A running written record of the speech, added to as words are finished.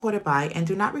recorded by and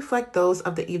do not reflect those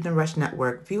of the Evening Rush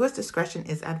Network. Viewers' discretion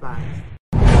is advised.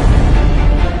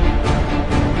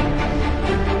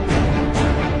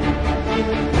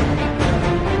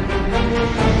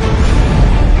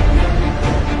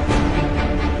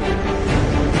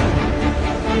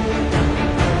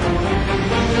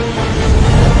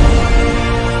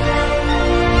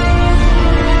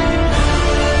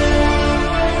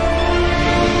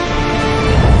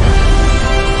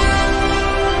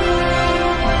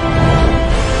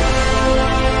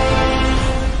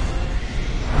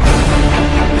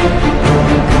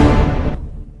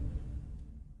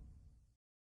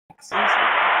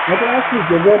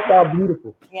 Your workout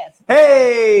beautiful. Yes.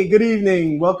 Hey, good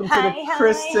evening. Welcome to the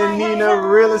Chris and Nina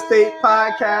Real Estate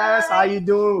Podcast. How you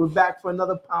doing? We're back for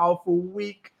another powerful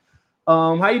week.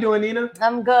 How you doing, Nina?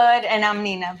 I'm good, and I'm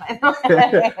Nina, by the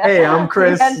way. Hey, I'm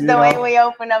Chris. That's the way we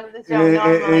open up the show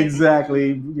normally.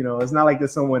 Exactly. You know, it's not like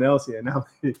there's someone else here now.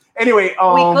 Anyway,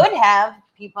 we could have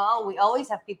people. We always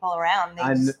have people around.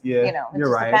 It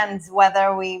depends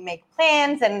whether we make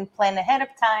plans and plan ahead of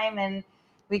time, and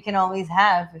we can always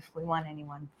have if we want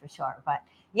anyone for sure. But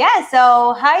yeah,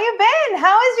 so how you been?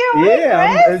 How is your week,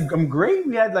 Chris? I'm great.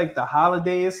 We had like the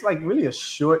holidays. It's like really a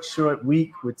short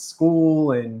week with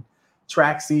school and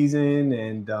track season,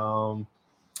 and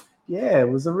it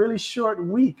was a really short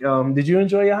week. Did you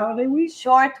enjoy your holiday week?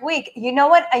 Short week. You know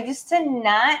what? I used to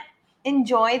not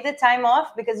enjoy the time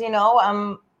off because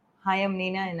I'm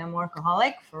Nina and I'm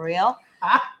workaholic for real.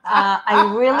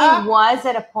 I really was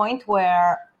at a point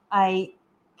where I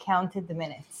counted the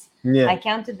minutes. Yeah. I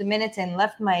counted the minutes and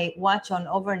left my watch on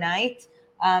overnight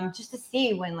just to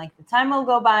see when like the time will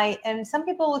go by. And some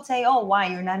people would say, oh, why?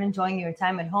 You're not enjoying your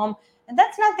time at home. And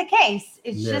that's not the case.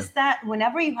 It's just that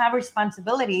whenever you have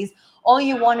responsibilities, all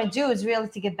you want to do is really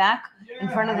to get back in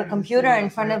front of the computer, in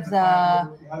front of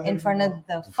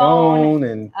the phone.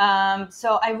 And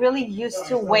so I really used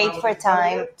to wait for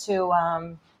time to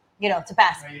to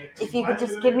pass. If you could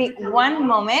just give me one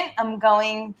moment, I'm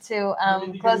going to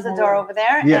close the door over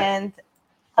there and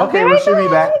okay, we should be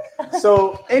back.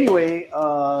 So anyway,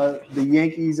 the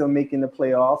Yankees are making the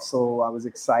playoffs, so I was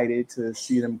excited to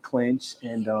see them clinch.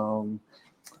 And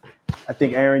I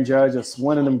think Aaron Judge, or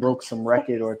one of them broke some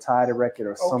record or tied a record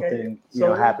or something,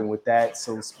 happened with that.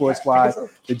 So sports-wise,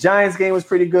 the Giants game was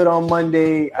pretty good on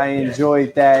Monday. I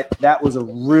enjoyed that. That was a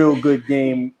real good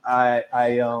game. I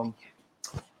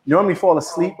normally fall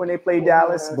asleep when they play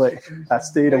Dallas, but I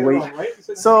stayed awake.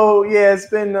 So it's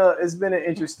been an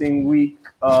interesting week.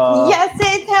 Yes,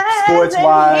 it has.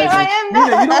 Sports-wise, here I am.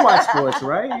 You don't watch sports,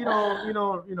 right? You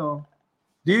don't.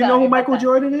 Do you know who Michael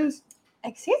Jordan is?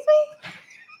 Excuse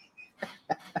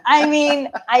me? I mean,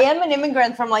 I am an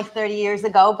immigrant from like 30 years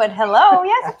ago, but hello.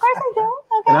 Yes, of course I do.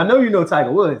 Okay. And I know you know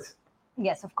Tiger Woods.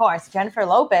 Yes, of course. Jennifer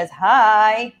Lopez.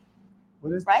 Hi.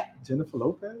 What is right? Jennifer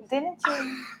Lopez? Didn't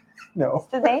you? No.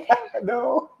 To date him?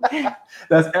 No.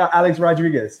 That's Alex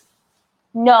Rodriguez.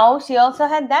 No, she also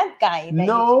had that guy.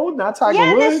 No, not Tiger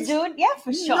Woods. Yeah, this dude. Yeah,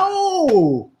 for sure.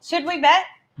 No. Should we bet?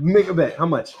 Make a bet. How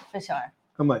much? For sure.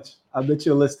 How much? I'll bet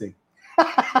you a listing.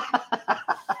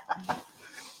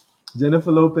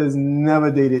 Jennifer Lopez never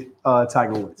dated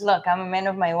Tiger Woods. Look, I'm a man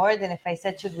of my word, and if I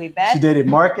said should we bet, she dated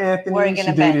Mark Anthony.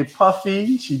 She dated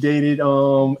Puffy. She dated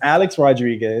Alex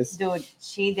Rodriguez. Dude,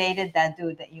 she dated that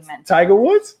dude that you mentioned. Tiger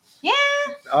Woods? Yeah.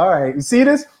 All right. You see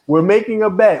this? We're making a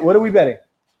bet. What are we betting?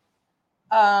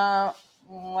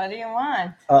 What do you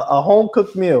want? A home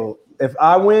cooked meal. If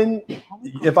I win, you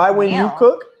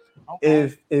cook. Okay.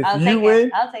 If you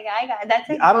win, I'll take it. That's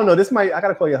it. I don't know. I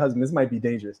gotta call your husband. This might be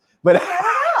dangerous. But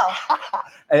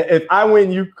if I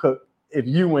win, you cook. If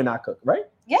you win, I cook. Right?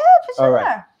 Yeah, for sure. All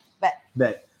right.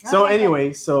 Bet. So anyway,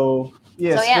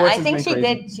 I think she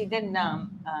did. She did.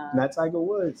 Not Tiger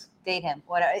Woods. Date him.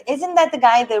 Whatever. Isn't that the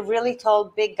guy, the really tall,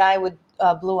 big guy with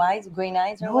blue eyes, green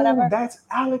eyes, or whatever? No, that's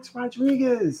Alex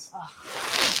Rodriguez. Oh,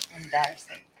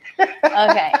 embarrassing.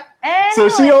 Okay. Anyway. So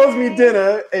she owes me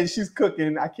dinner and she's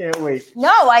cooking. I can't wait.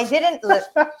 No, I didn't.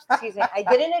 Excuse me. I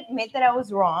didn't admit that I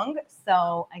was wrong,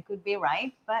 so I could be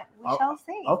right, but we shall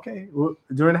see. Okay. Well,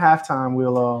 during halftime,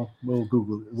 we'll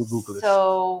Google it. We'll Google it.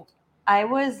 So I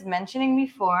was mentioning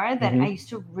before that I used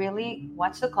to really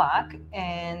watch the clock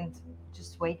and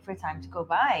just wait for time to go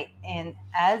by. And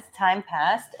as time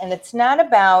passed, and it's not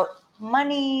about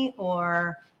money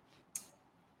or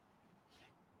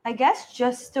I guess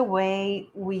just the way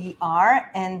we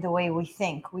are and the way we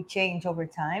think. We change over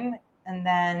time, and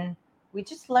then we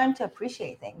just learn to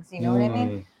appreciate things. You know what I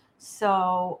mean?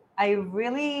 So I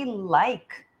really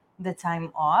like the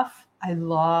time off. I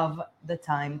love the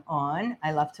time on.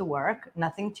 I love to work.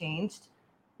 Nothing changed.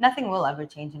 Nothing will ever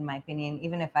change, in my opinion,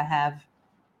 even if I have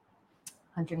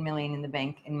 100 million in the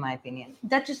bank, in my opinion.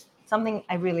 That's just something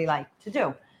I really like to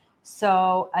do.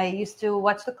 So I used to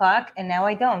watch the clock, and now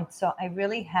I don't. So I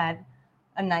really had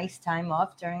a nice time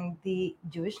off during the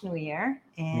Jewish New Year,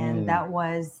 and that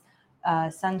was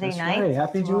Sunday That's night right.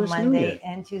 Happy to Jewish New Monday Year.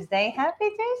 and Tuesday. Happy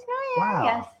Jewish New Year! Wow.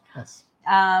 Yes. That's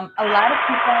A lot of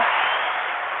people.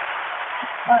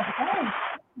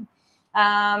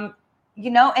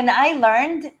 And I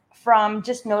learned from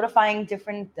just notifying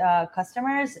different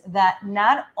customers that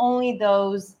not only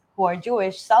those who are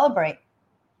Jewish celebrate,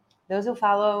 those who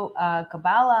follow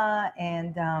Kabbalah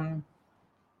and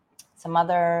some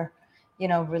other,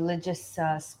 religious,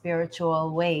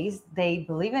 spiritual ways, they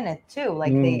believe in it too.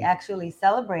 Like they actually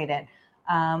celebrate it.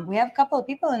 We have a couple of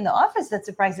people in the office that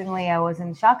surprisingly I was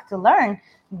in shock to learn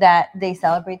that they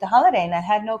celebrate the holiday, and I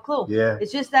had no clue. Yeah.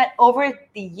 It's just that over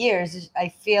the years, I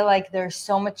feel like there's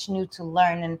so much new to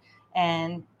learn,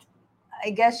 and I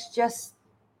guess just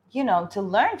to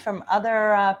learn from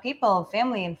other people,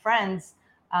 family and friends,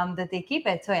 that they keep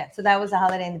it. So yeah, so that was a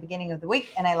holiday in the beginning of the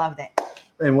week, and I loved it.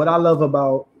 And what I love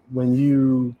about when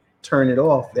you turn it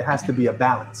off, there has to be a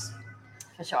balance.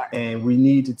 For sure. And we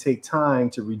need to take time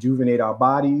to rejuvenate our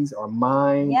bodies, our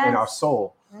mind, and our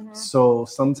soul. Mm-hmm. So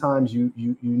sometimes you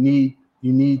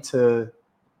need to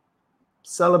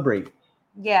celebrate.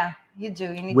 Yeah, you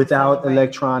do. You need without to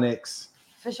electronics.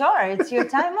 For sure, it's your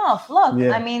time off. Look,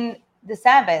 I mean, the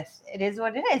Sabbath. It is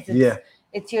what it is.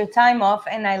 It's your time off,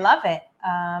 and I love it.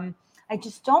 I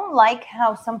just don't like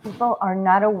how some people are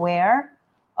not aware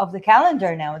of the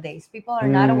calendar nowadays. People are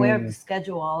not aware of the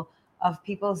schedule of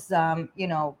people's,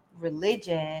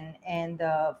 religion and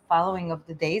the following of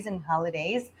the days and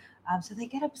holidays. So they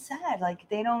get upset. Like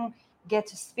they don't get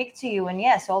to speak to you. And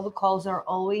yes, all the calls are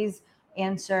always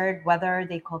answered, whether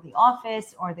they call the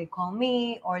office or they call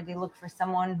me or they look for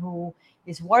someone who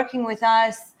is working with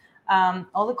us.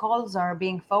 All the calls are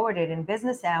being forwarded in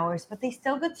business hours, but they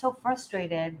still get so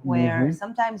frustrated where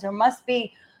sometimes there must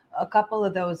be a couple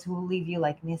of those who leave you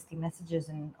like nasty messages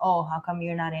and, oh, how come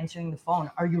you're not answering the phone?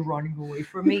 Are you running away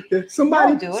from me?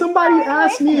 Somebody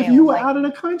asked me if you were out of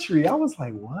the country. I was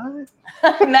like, what?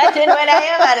 Imagine when I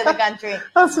am out of the country.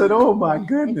 I said, oh my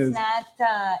goodness. It's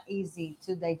not easy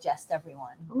to digest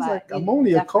everyone. I was like, I'm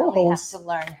only a co-host. You have to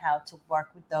learn how to work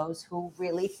with those who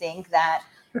really think that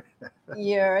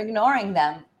you're ignoring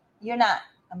them. You're not.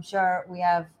 I'm sure we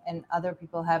have, and other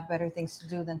people have better things to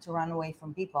do than to run away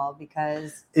from people,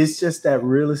 because it's just that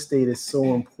real estate is so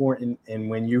important. And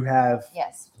when you have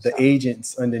the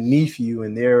agents underneath you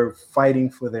and they're fighting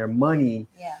for their money,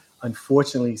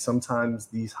 unfortunately, sometimes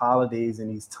these holidays and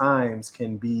these times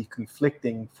can be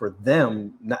conflicting for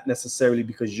them, not necessarily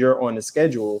because you're on the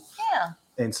schedule. Yeah.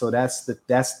 And so that's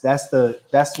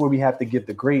where we have to give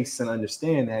the grace and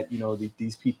understand that,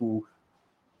 these people,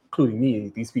 including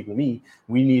me,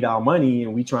 we need our money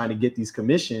and we trying to get these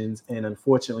commissions. And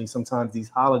unfortunately, sometimes these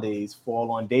holidays fall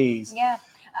on days. Yeah.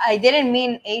 I didn't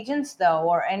mean agents though,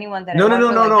 or anyone that No.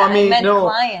 I meant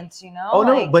clients, Oh,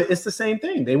 no, but it's the same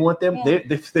thing. They want them. Yeah.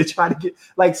 They try to get,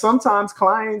 like, sometimes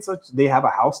clients, they have a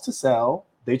house to sell.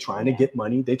 They're trying to get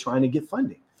money. They're trying to get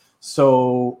funding.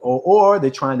 So, or they're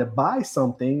trying to buy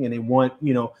something and they want,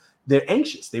 they're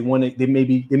anxious. They may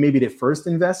be their first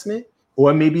investment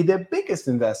or maybe their biggest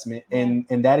investment. And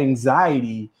that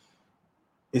anxiety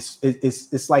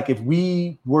it's like, if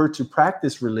we were to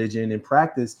practice religion and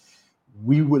practice,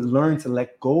 we would learn to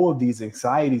let go of these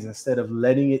anxieties instead of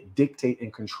letting it dictate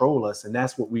and control us. And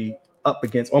that's what we up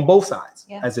against on both sides,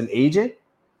 as an agent.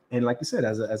 And like you said,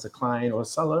 as a client or a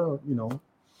seller,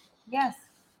 Yes.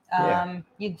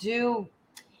 You do.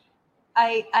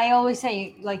 I always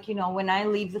say, like, when I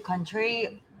leave the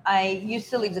country, I used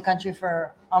to leave the country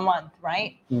for a month,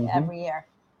 right? Every year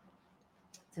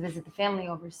to visit the family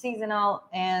overseas and all.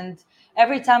 And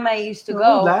every time I used to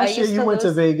go, last year you went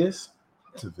to Vegas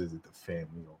to visit the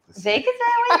family overseas. Vegas,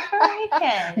 I went for a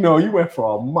weekend. No, you went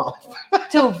for a month.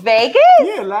 To Vegas?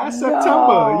 Yeah, last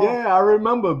September. Yeah, I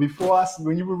remember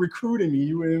when you were recruiting me,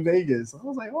 you were in Vegas. I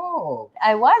was like, oh.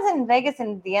 I was in Vegas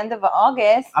in the end of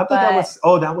August. I thought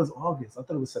that was August. I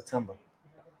thought it was September.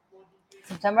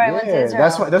 September, I went to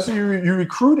Israel. That's what you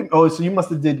recruited. Oh, so you must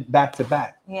have did back to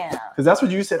back. Yeah. Because that's what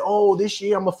you said. Oh, this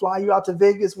year I'm gonna fly you out to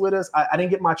Vegas with us. I didn't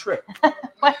get my trip.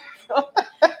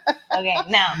 Okay,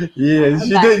 now. Yes,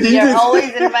 you're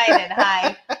always invited.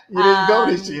 Hi. You didn't go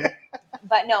this year.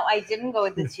 But no, I didn't go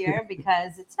this year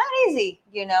because it's not easy.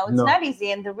 It's not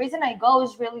easy. And the reason I go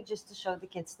is really just to show the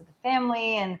kids to the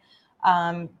family and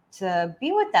to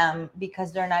be with them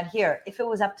because they're not here. If it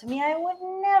was up to me, I would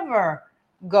never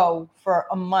go for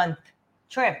a month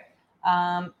trip.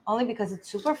 only because it's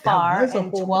super far was a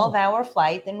and whole 12-hour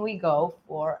flight, and we go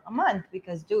for a month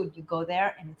because, dude, you go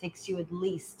there and it takes you at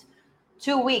least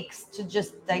 2 weeks to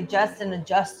just digest and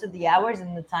adjust to the hours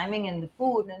and the timing and the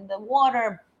food and the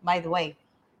water. By the way,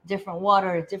 different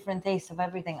water, different taste of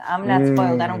everything. I'm not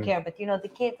spoiled. I don't care. But, the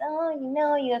kids,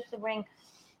 you have to bring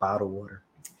bottled water.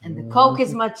 and the Coke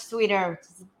is much sweeter.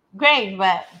 It's great,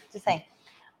 but just saying.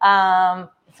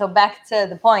 So back to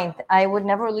the point, I would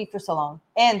never leave for so long.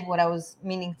 And what I was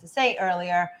meaning to say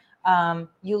earlier,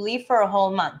 you leave for a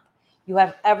whole month. You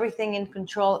have everything in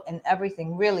control and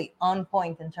everything really on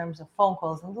point in terms of phone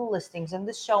calls and the listings and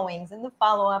the showings and the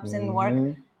follow-ups and the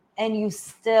work, and you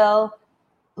still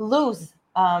lose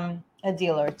a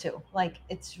deal or two. Like,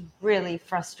 it's really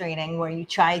frustrating where you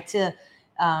try to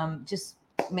just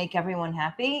make everyone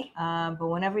happy, but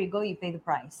whenever you go, you pay the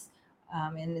price.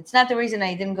 And it's not the reason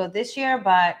I didn't go this year,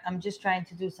 but I'm just trying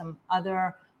to do some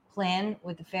other plan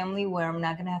with the family where I'm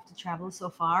not going to have to travel so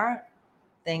far.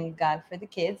 Thank God for the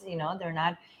kids. They're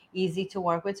not easy to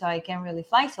work with, so I can't really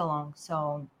fly so long.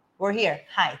 So we're here.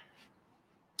 Hi.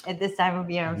 At this time of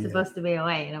year, I'm supposed to be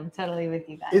away, and I'm totally with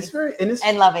you guys. It's very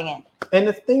and loving it. And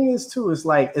the thing is, too, is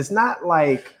like, it's not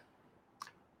like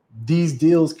these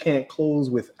deals can't close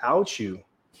without you.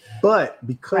 But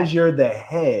because you're the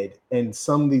head, and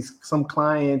some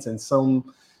clients and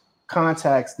some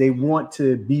contacts, they want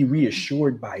to be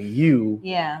reassured by you.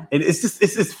 Yeah. And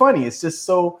it's funny. It's just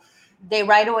so they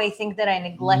right away think that I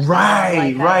neglect.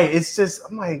 Right. It's just,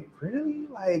 I'm like, really?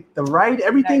 Like,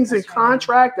 everything's in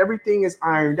contract, everything is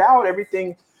ironed out,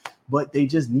 everything, but they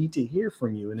just need to hear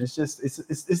from you. And it's just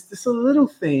it's a little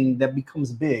thing that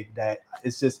becomes big, that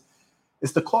it's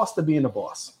the cost of being a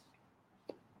boss.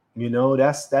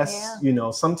 That's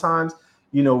sometimes,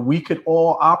 we could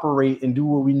all operate and do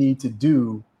what we need to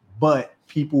do, but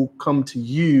people come to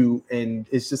you, and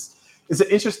it's an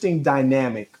interesting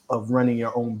dynamic of running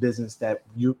your own business that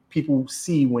people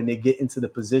see when they get into the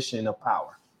position of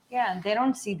power. Yeah, they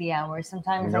don't see the hours.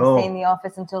 Sometimes I stay in the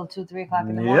office until 2-3 o'clock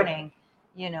in the morning,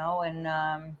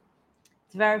 and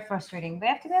it's very frustrating. But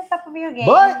you have to be on top of your game.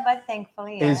 But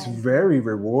thankfully, it's very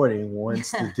rewarding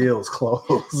once the deals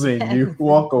close and you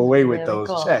walk away with really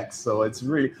those checks. So it's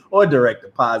really, or direct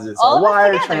deposits, or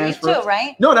wire transfers. You too,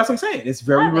 right? No, that's what I'm saying. It's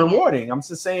very rewarding. I'm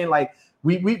just saying, like,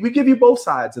 we give you both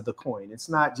sides of the coin. It's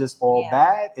not just all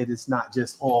bad. It is not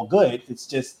just all good. It's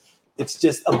just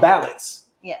a balance.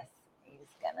 Yes. He's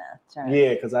gonna turn.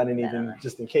 Yeah, because I didn't even,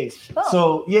 just in case.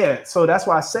 Cool. So that's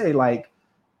why I say, like,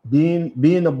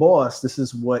 being a boss, this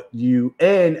is what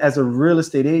and as a real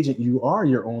estate agent, you are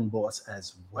your own boss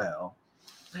as well.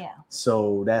 Yeah.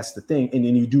 So that's the thing. And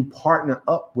then you do partner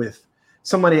up with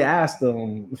somebody. Asked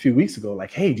them a few weeks ago,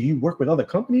 like, hey, do you work with other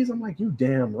companies? I'm like, you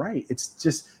damn right. It's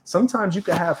just, sometimes you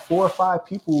could have 4 or 5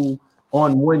 people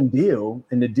on one deal,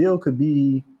 and the deal could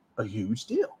be a huge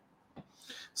deal.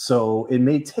 So it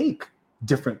may take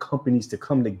different companies to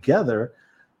come together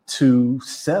to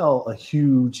sell a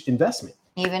huge investment.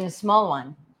 Even a small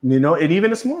one. And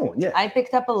even a small one, yeah. I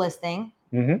picked up a listing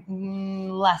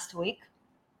last week.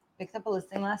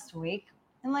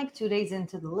 And like 2 days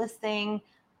into the listing,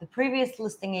 the previous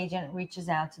listing agent reaches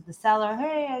out to the seller.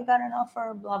 Hey, I got an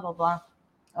offer, blah, blah, blah.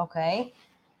 Okay.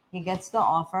 He gets the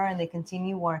offer and they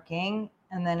continue working.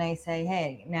 And then I say,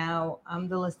 hey, now I'm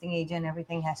the listing agent.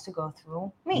 Everything has to go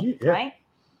through me, right?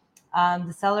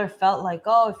 The seller felt like,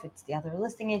 oh, if it's the other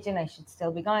listing agent, I should still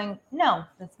be going. No,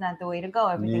 that's not the way to go.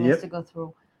 Everything has to go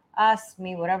through us,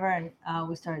 me, whatever. And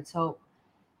we started. So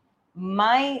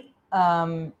my,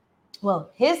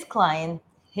 his client,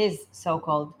 his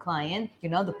so-called client,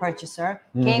 the purchaser,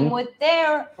 came with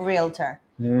their realtor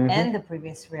and the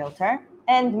previous realtor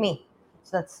and me.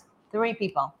 So that's 3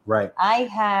 people. Right. I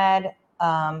had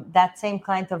that same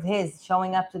client of his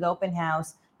showing up to the open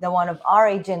house that one of our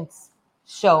agents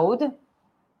showed.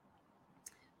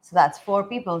 So that's 4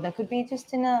 people that could be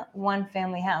just in a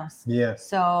 1-family house. Yeah.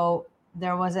 So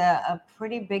there was a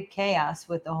pretty big chaos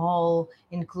with the whole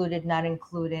included, not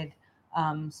included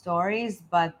stories,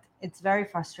 but it's very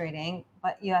frustrating.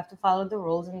 But you have to follow the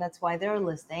rules, and that's why there are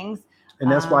listings.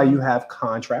 And that's why you have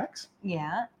contracts.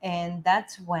 Yeah, and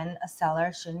that's when a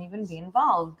seller shouldn't even be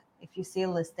involved. If you see a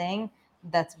listing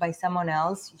that's by someone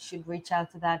else, you should reach out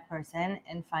to that person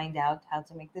and find out how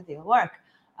to make the deal work.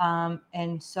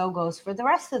 And so goes for the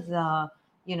rest of the,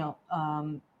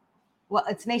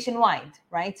 it's nationwide,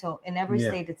 right? So in every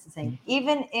state, it's the same.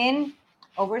 Even in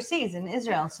overseas, in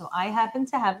Israel. So I happen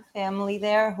to have a family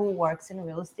there who works in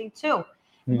real estate too.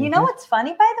 You know what's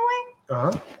funny, by the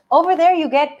way? Over there, you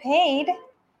get paid as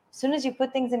soon as you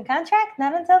put things in contract,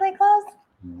 not until they close.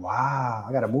 Wow,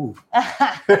 I gotta move.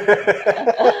 How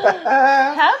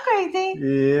crazy.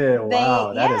 Yeah,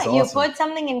 wow, that is you awesome. put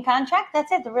something in contract,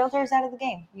 that's it. The realtor's out of the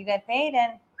game. You get paid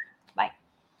and bye.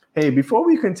 Hey, before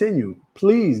we continue,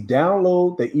 please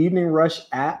download the Evening Rush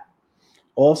app.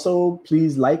 Also,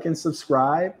 please like and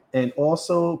subscribe. And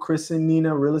also, Chris and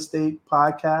Nina Real Estate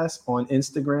Podcast on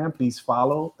Instagram. Please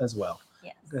follow as well.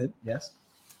 Yes. Good. Yes.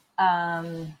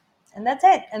 And that's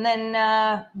it. And then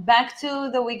back to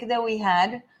the week that we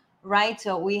had, right?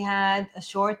 So we had a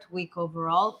short week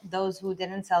overall. Those who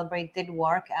didn't celebrate did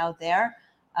work out there.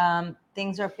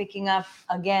 Things are picking up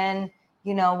again.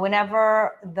 You know,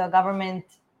 whenever the government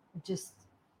just,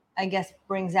 I guess,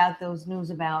 brings out those news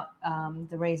about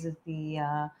the raise of the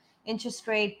interest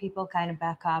rate, people kind of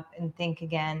back up and think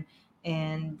again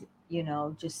and, you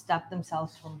know, just stop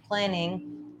themselves from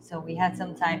planning. So we had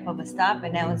some type of a stop,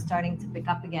 and now it's starting to pick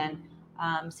up again.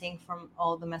 Seeing from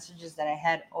all the messages that I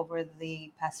had over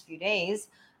the past few days,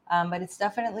 but it's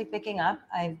definitely picking up.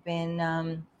 I've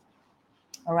been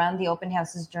around the open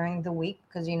houses during the week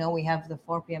because, you know, we have the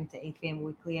 4 p.m. to 8 p.m.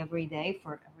 weekly every day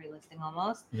for every listing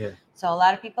almost. Yeah. So a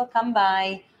lot of people come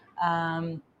by,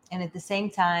 and at the same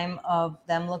time of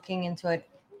them looking into it,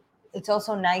 it's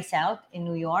also nice out in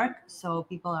New York. So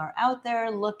people are out there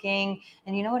looking.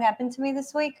 And you know what happened to me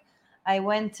this week? I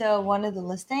went to one of the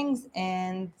listings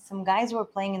and some guys were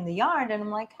playing in the yard. And I'm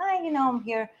like, hi, you know, I'm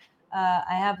here. I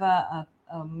have a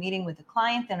meeting with a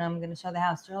client and I'm going to show the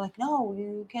house. They're like, no,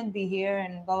 you can't be here.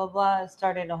 And blah, blah, blah. It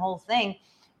started a whole thing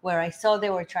where I saw they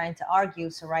were trying to argue.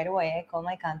 So right away, I called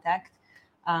my contact.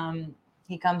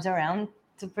 He comes around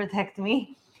to protect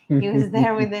me. He was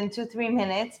there within 2-3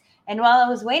 minutes. And while I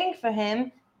was waiting for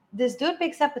him, this dude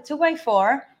picks up a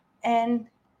 2x4 and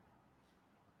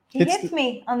he hits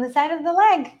me on the side of the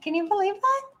leg. Can you believe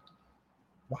that?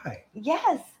 Why?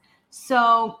 Yes.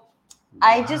 So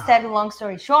I just said, long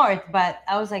story short, but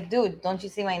I was like, dude, don't you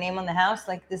see my name on the house?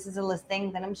 Like, this is a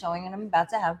listing that I'm showing and I'm about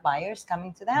to have buyers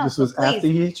coming to the house. This was so after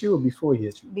he hit you or before he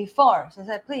hit you? Before. So I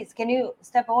said, please, can you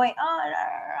step away? Oh,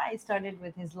 I started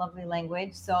with his lovely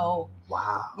language. So,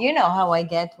 wow, you know how I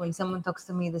get when someone talks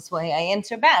to me this way. I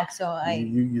answer back. So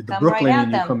you the come Brooklyn right at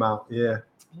and you them. come out. Yeah.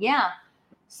 Yeah.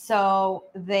 So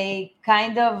they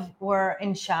kind of were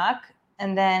in shock.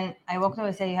 And then I walked over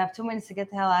and said, you have 2 minutes to get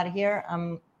the hell out of here.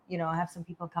 You know, I have some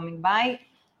people coming by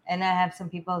and I have some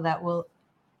people that will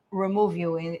remove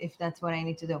you if that's what I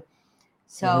need to do.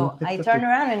 So I turn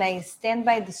around and I stand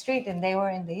by the street and they were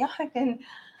in the yard and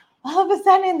all of a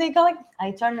sudden they go like,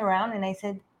 I turned around and I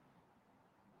said,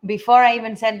 before I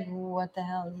even said, what the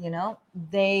hell, you know,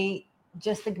 they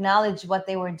just acknowledged what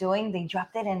they were doing. They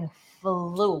dropped it and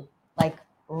flew, like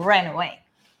ran away.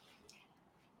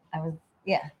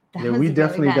 Yeah, we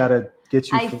definitely got to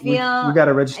get you. We got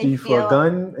to register you for a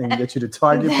gun and get you to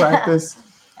target practice.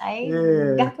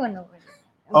 I got one over there.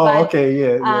 Oh, okay,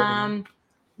 yeah.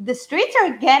 The streets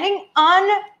are getting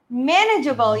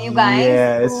unmanageable, you guys.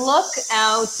 Yes. Look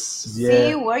out.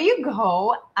 See where you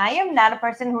go. I am not a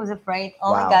person who's afraid.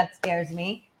 Only God scares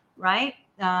me, right?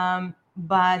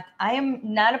 But I am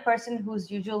not a person who's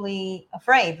usually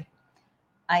afraid.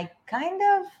 I kind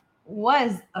of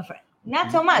was afraid.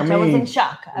 Not so much. I was in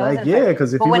shock.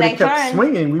 Because if you would have kept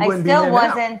swinging, we wouldn't be here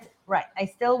now. Right. I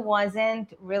still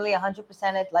wasn't really 100%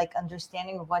 at like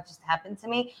understanding of what just happened to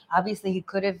me. Obviously, he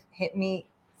could have hit me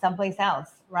someplace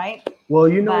else, right? Well,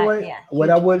 you know what? Yeah,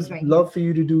 what I would love for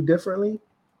you to do differently?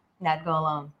 Not go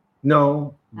alone.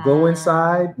 No, go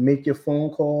inside, make your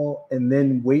phone call, and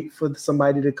then wait for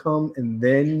somebody to come, and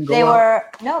then go out.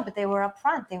 But they were up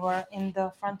front. They were in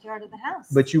the front yard of the house.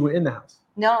 But you were in the house.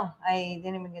 No, I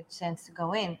didn't even get a chance to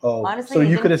go in. Oh, honestly, so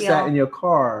you could have sat in your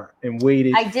car and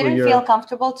waited. I didn't feel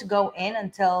comfortable to go in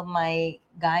until my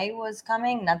guy was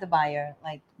coming, not the buyer.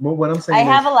 Like, well, what I'm saying, I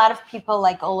have a lot of people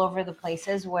like all over the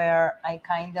places where I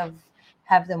kind of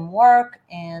have them work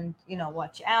and, you know,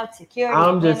 watch out, security.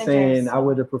 I'm just saying, I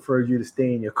would have preferred you to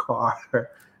stay in your car.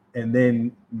 And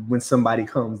then when somebody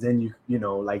comes, then you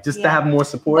know, like just to have more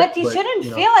support. But you shouldn't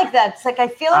feel like that. It's like, I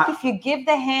feel like if you give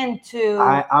the hand to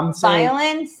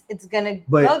violence, it's going to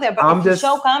go there. But if you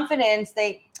show confidence,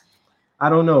 I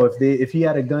don't know if he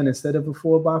had a gun instead of a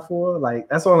 4x4, like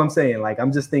that's all I'm saying. Like,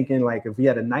 I'm just thinking like if he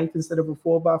had a knife instead of a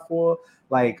 4x4,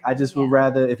 like I just would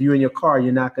rather, if you're in your car,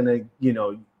 you're not going to, you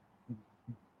know,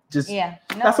 just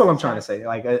that's all I'm trying to say.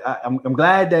 Like I'm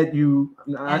glad that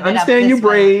I understand you're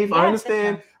brave. I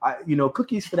understand. You know,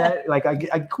 cookies for that. Like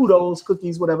I kudos,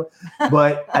 cookies, whatever.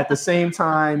 But at the same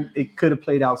time, it could have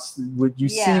played out. You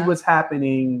see what's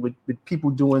happening with people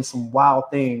doing some wild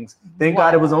things. Thank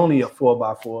God it was only a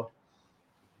 4x4.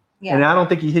 Yeah. And I don't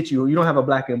think he hit you. You don't have a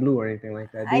black and blue or anything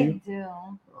like that, do you?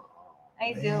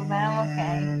 I do, but I'm okay.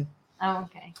 Man. I'm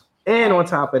okay. And on Right.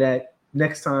 top of that,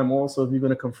 next time also, if you're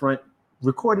gonna confront,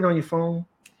 record it on your phone.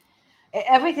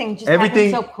 Everything just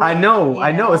Everything. happens so quick. I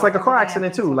know. It's like a car Everything accident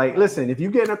happens too. so Like, quick. listen, if you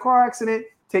get in a car accident,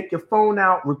 take your phone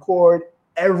out, record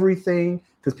everything,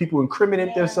 because people incriminate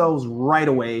Yeah. themselves right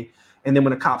away, and then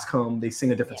when the cops come, they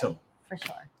sing a different Yeah. tone. For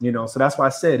sure. You know, so that's why I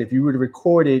said if you were to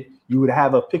record it, you would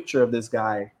have a picture of this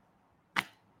guy.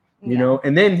 You know,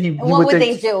 and then he what would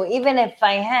they do? Even if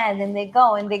I had, and they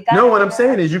go and they got. No, him, what I'm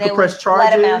saying is you they could press would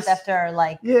charges. Let him out after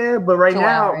like. Yeah, but right 2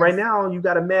 now, hours. you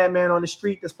got a madman on the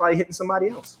street that's probably hitting somebody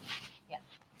else. Yeah.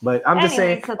 But I'm just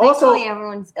saying. So Also,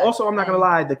 everyone's good. I'm not gonna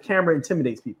lie. The camera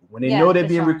intimidates people when they Yeah, know they're for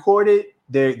being sure. recorded.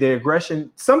 Their aggression.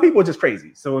 Some people are just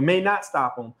crazy, so it may not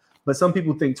stop them. But some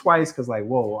people think twice because, like,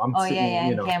 whoa, I'm sitting,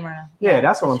 you know. Camera. Yeah,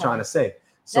 that's what I'm sure. trying to say.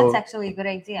 So That's actually a good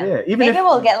idea. yeah, even maybe if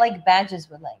we'll get like badges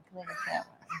with like little cameras.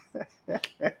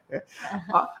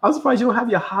 I'm surprised you don't have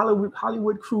your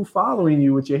Hollywood crew following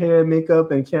you with your hair,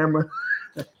 makeup, and camera.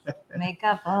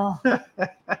 Makeup. Oh,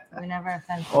 we never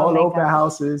offend. All over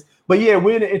houses. But yeah,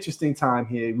 we're in an interesting time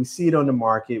here. We see it on the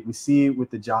market. We see it with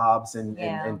the jobs and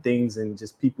things, and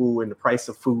just people and the price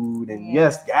of food. And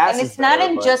yes, gas. And it's not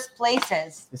in just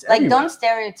places. It's like, everywhere. don't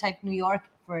stereotype New York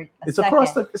for a It's second.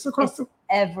 across the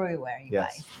everywhere, you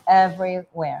Yes. guys.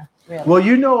 Everywhere. Really. Well,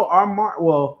 you know,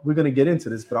 we're going to get into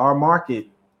this, but our market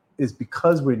is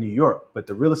because we're in New York, but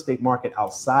the real estate market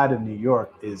outside of New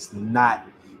York is not.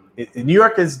 New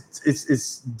York is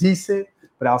decent,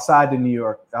 but outside of New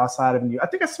York, I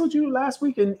think I told you last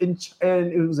week, and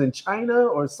it was in China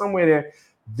or somewhere there,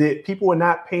 that people were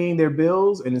not paying their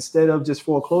bills, and instead of just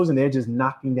foreclosing, they're just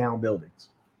knocking down buildings.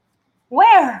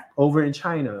 Where? Over in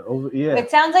China. It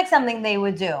sounds like something they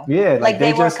would do. Yeah, like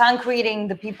they were concreting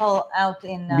the people out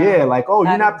in. Like, oh,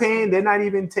 you're not paying. They're not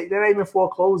even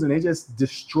foreclosing. They're just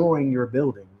destroying your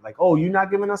building. Like, oh, you're not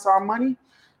giving us our money.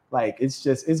 Like, it's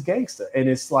gangster, and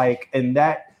it's like, and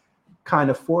that kind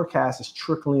of forecast is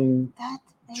trickling.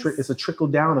 It's a trickle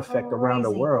down effect around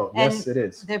the world. And yes, it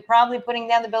is. They're probably putting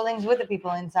down the buildings with the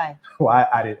people inside. Well,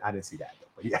 I didn't see that,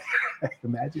 but yeah,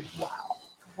 imagine. Wow.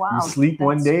 You sleep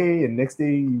one day, and next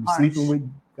day you sleeping with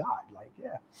God. Like,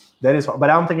 yeah, that is hard. But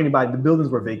I don't think the buildings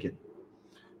were vacant,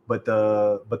 but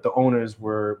the owners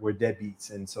were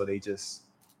deadbeats, and so they just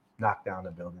knocked down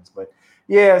the buildings. But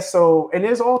yeah, so, and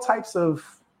there's all types of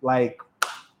like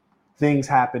things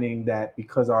happening that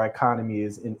because our economy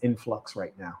is in influx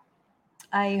right now.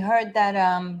 I heard that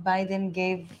Biden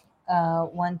gave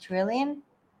 $1 trillion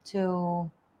to.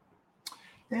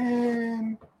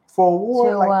 And for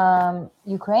war to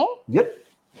Ukraine. Yep.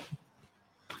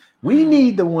 We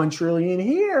need the $1 trillion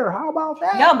here. How about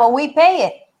that? No, but we pay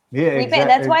it. Yeah, we pay.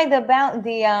 That's why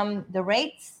the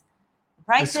rates,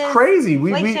 prices. It's crazy.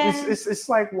 It's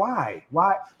like why?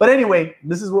 But anyway,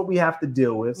 this is what we have to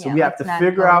deal with. So we have to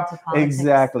figure out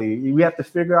exactly. We have to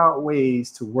figure out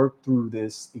ways to work through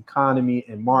this economy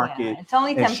and market. It's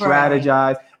only and temporary.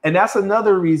 Strategize. And that's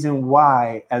another reason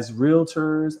why, as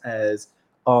realtors, as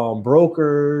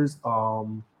brokers,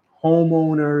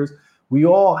 homeowners, we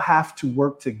all have to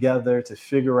work together to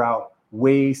figure out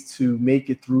ways to make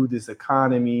it through this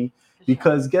economy.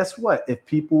 Because guess what? If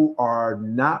people are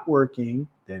not working,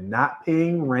 they're not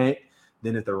paying rent,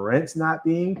 then if the rent's not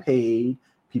being paid,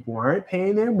 people aren't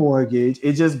paying their mortgage,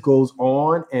 it just goes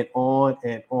on and on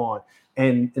and on.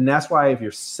 And that's why if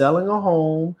you're selling a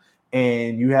home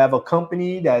and you have a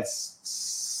company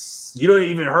that's you don't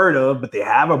even heard of, but they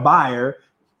have a buyer,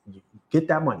 get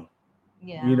that money.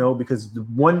 Yeah. You know, because the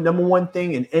number one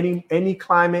thing in any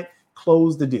climate,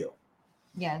 close the deal.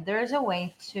 Yeah, there's a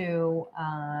way to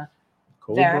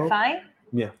verify.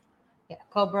 Yeah,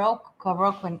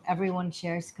 co-broke when everyone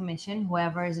shares commission,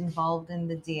 whoever is involved in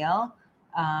the deal.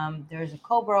 There's a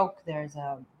co-broke, there's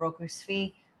a broker's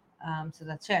fee. So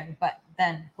that's sharing. But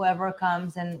then whoever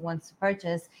comes and wants to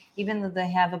purchase, even though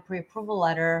they have a pre-approval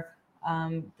letter,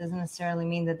 doesn't necessarily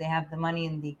mean that they have the money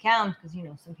in the account, because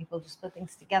some people just put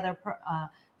things together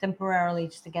temporarily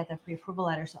just to get their pre-approval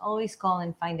letter. So always call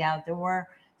and find out. There were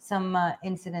some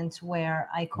incidents where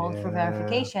I called for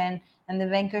verification, and the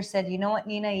banker said, "You know what,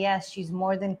 Nina? Yes, she's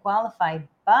more than qualified,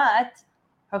 but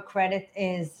her credit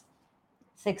is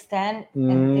 610,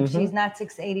 and if she's not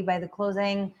 680 by the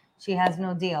closing, she has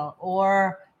no deal."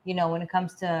 Or when it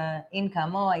comes to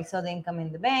income, I saw the income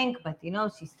in the bank, but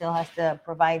she still has to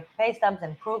provide pay stubs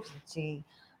and proofs that she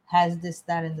has this,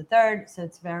 that, and the third. So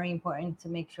it's very important to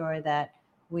make sure that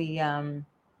we have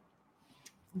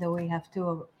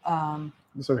to.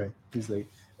 It's okay. He's late.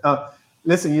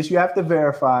 Listen, yes, you have to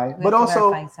verify, but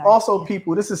also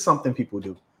people. This is something people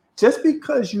do. Just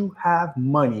because you have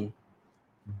money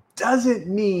doesn't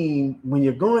mean when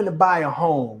you're going to buy a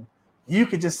home, you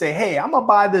could just say, hey, I'm gonna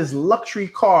buy this luxury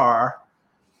car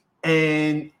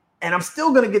and I'm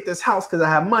still gonna get this house because I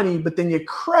have money, but then your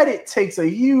credit takes a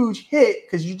huge hit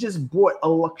because you just bought a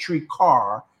luxury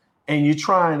car and you're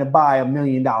trying to buy $1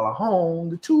 million home.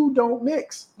 The two don't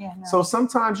mix. Yeah, no. So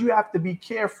sometimes you have to be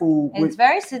careful. It's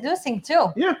very seducing too.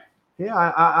 Yeah. Yeah,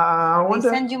 I We wonder.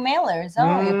 send you mailers.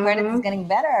 Oh, your credit is getting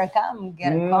better. Come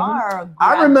get a car. Or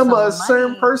I grab remember a some certain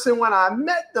money. person when I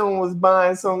met them was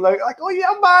buying some like, oh yeah,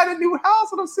 I'm buying a new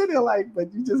house, and I'm sitting there like,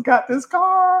 but you just got this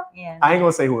car. Yeah. I ain't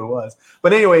gonna say who it was,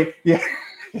 but anyway, yeah.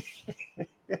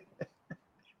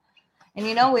 And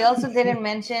you know, we also didn't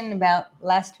mention about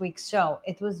last week's show.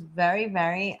 It was very,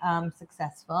 very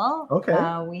successful. Okay.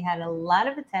 We had a lot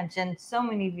of attention, so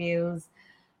many views,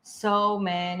 so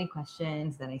many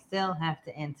questions that I still have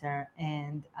to answer,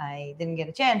 and I didn't get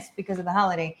a chance because of the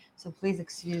holiday. So please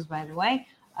excuse, by the way.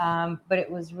 But it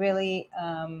was really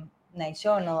nice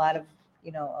show, and a lot of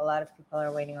people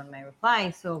are waiting on my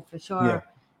reply. So for sure. Yeah.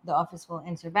 The office will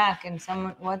answer back. And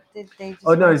someone, what did they just?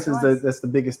 Oh no, write to us? that's the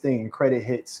biggest thing. Credit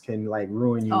hits can like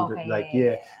ruin you. Okay, Like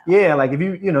yeah. yeah. Like if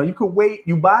you could wait,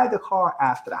 you buy the car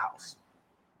after the house.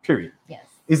 Period. Yes.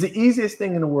 It's the easiest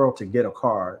thing in the world to get a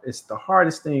car. It's the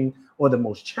hardest thing or the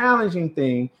most challenging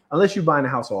thing, unless you're buying a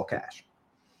house all cash.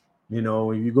 You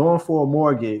know, if you're going for a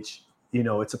mortgage, you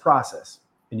know, it's a process.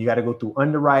 And you got to go through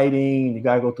underwriting, you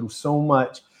got to go through so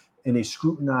much, and they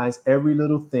scrutinize every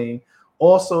little thing.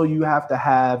 Also, you have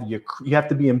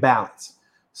to be in balance.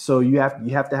 So you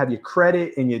have to have your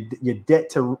credit and your debt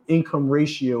to income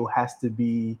ratio has to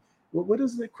be what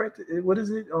is the credit? What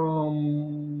is it?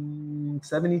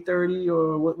 70-30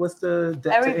 or what's the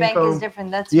debt Every to bank income? is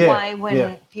different. That's Yeah, why when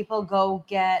yeah. people go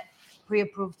get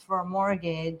pre-approved for a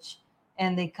mortgage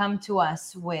and they come to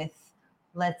us with,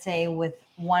 let's say, with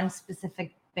one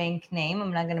specific bank name,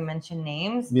 I'm not going to mention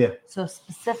names. Yeah. So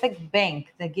specific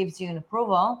bank that gives you an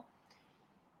approval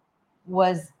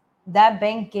was that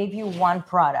bank gave you one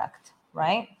product,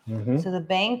 right? Mm-hmm. So the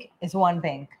bank is one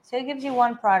bank. So it gives you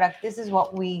one product. This is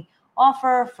what we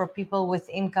offer for people with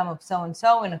income of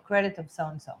so-and-so and a credit of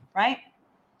so-and-so, right?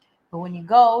 But when you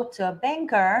go to a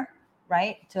banker,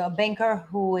 right, to a banker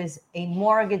who is a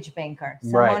mortgage banker,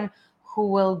 someone who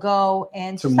will go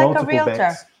and To just like a multiple realtor,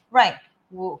 banks. right,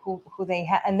 who they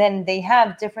have, and then they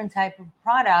have different type of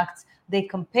products. They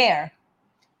compare.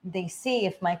 They see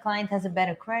if my client has a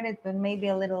better credit, but maybe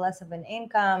a little less of an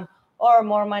income or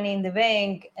more money in the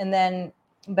bank, and then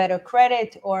better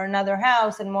credit or another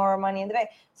house and more money in the bank.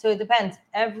 So it depends.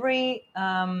 Every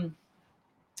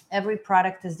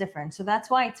product is different. So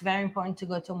that's why it's very important to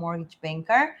go to a mortgage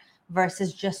banker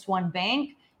versus just one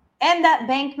bank. And that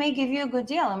bank may give you a good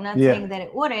deal. I'm not saying that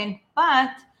it wouldn't,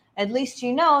 but at least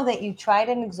you know that you tried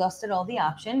and exhausted all the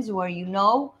options where you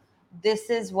know this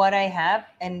is what I have,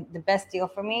 and the best deal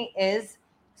for me is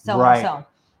so and so.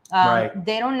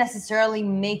 They don't necessarily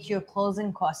make your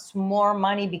closing costs more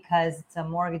money because it's a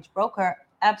mortgage broker.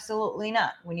 Absolutely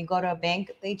not. When you go to a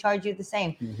bank, they charge you the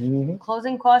same. Mm-hmm.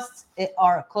 Closing costs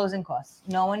are closing costs.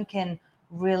 No one can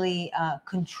really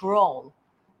control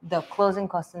the closing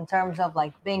costs in terms of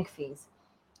like bank fees.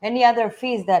 Any other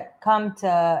fees that come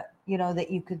to, that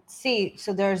you could see.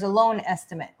 So there's a loan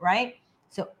estimate, right?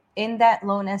 So in that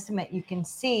loan estimate, you can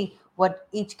see what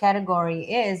each category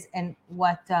is and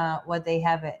what they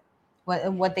have it,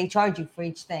 what they charge you for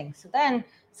each thing. So then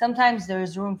sometimes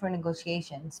there's room for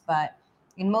negotiations, but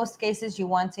in most cases, you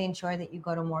want to ensure that you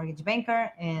go to a mortgage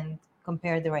banker and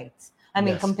compare the rates.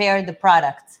 Compare the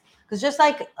products. Because just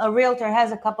like a realtor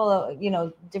has a couple of,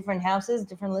 different houses,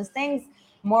 different listings,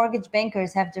 mortgage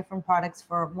bankers have different products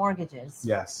for mortgages.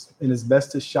 Yes. And it's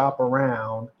best to shop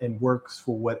around and works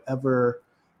for whatever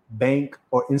bank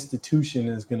or institution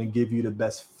is going to give you the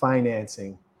best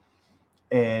financing.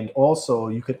 And also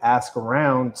you could ask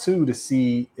around too to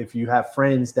see if you have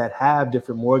friends that have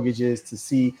different mortgages to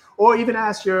see, or even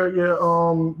ask your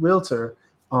realtor,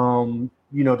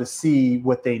 to see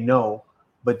what they know,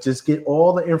 but just get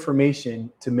all the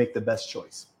information to make the best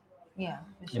choice. Yeah.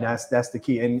 For And sure. that's the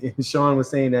key. And Sean was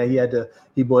saying that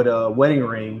he bought a wedding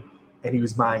ring and he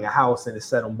was buying a house and it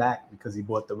set him back because he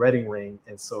bought the wedding ring.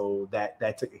 And so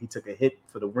he took a hit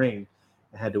for the ring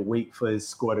and had to wait for his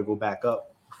score to go back up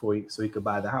so he could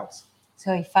buy the house.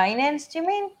 So he financed, you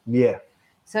mean? Yeah.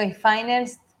 So he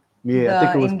financed the I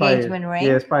think it was engagement ring?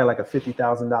 Yeah, it's probably like a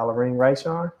 $50,000 ring, right,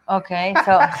 Sean? Okay,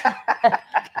 so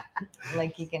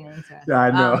like you can answer. Yeah,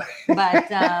 I know.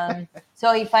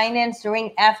 So he financed the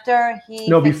ring after he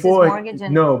No, fixed before his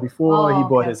mortgage before he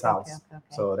bought okay, his house. Okay.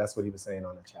 So that's what he was saying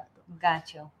on the chat.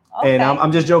 Got you. Okay. And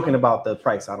I'm just joking about the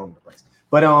price. I don't know the price,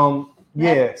 but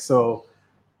yeah. So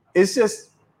it's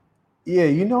just, yeah,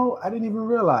 I didn't even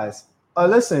realize.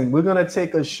 Listen, we're going to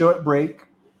take a short break.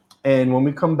 And when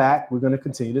we come back, we're going to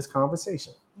continue this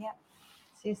conversation. Yeah.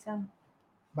 See you soon.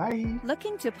 Bye.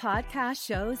 Looking to podcast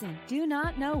shows and do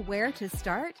not know where to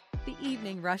start? The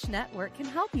Evening Rush Network can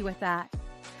help you with that.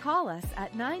 Call us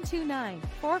at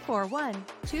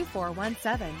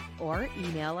 929-441-2417 or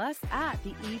email us at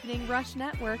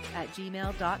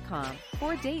theeveningrushnetwork@gmail.com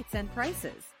for dates and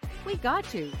prices. We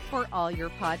got you for all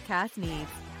your podcast needs.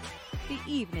 The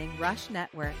Evening Rush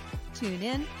Network. Tune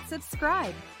in,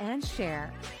 subscribe, and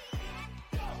share.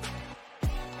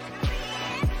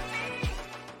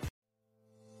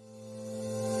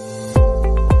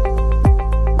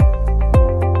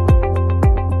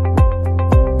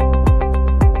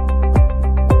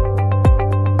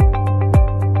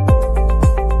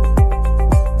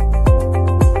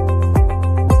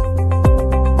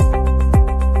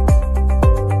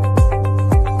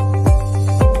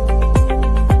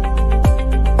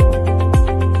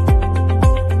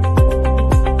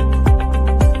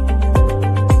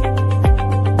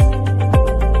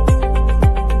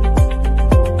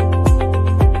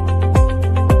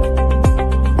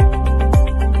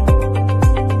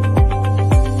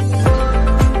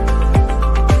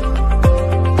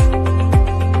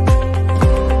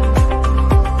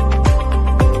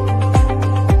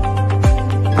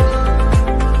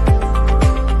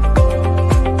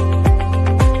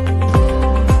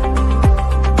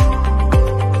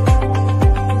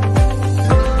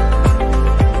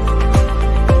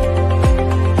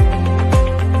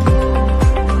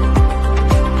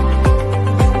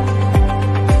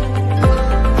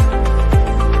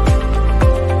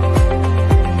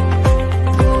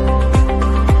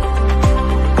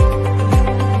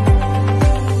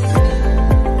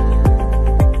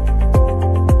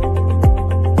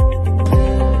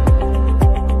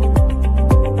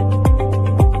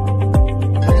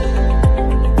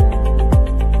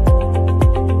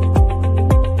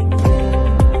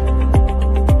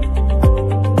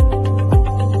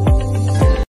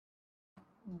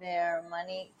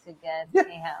 To get a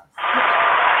house.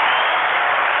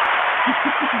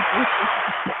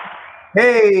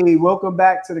 Hey, welcome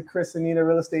back to the Chris and Nina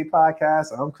Real Estate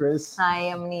Podcast. I'm Chris. Hi,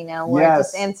 I'm Nina. We're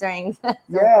just answering the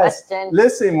question.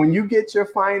 Listen, when you get your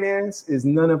finance, is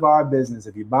none of our business.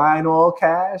 If you're buying all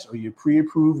cash or you're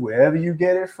pre-approved, wherever you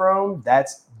get it from,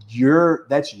 that's your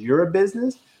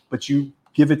business. But you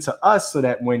give it to us so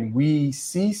that when we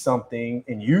see something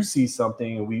and you see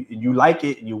something and you like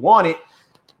it and you want it,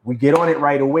 we get on it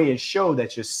right away and show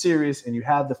that you're serious and you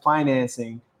have the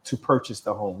financing to purchase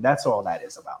the home. That's all that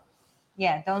is about.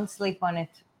 Yeah, don't sleep on it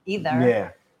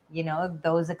either. Yeah.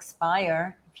 Those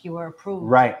expire if you were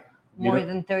approved more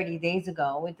than 30 days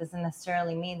ago. It doesn't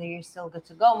necessarily mean that you're still good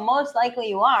to go. Most likely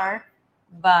you are,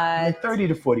 but like 30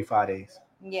 to 45 days.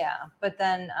 Yeah, but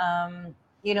then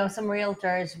some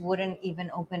realtors wouldn't even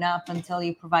open up until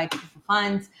you provide proof of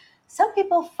funds. Some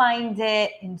people find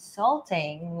it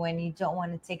insulting when you don't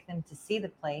want to take them to see the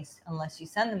place unless you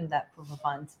send them that proof of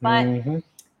funds. But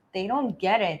they don't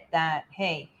get it that,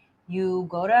 hey, you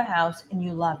go to a house and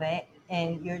you love it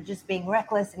and you're just being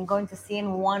reckless and going to see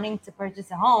and wanting to purchase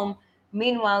a home.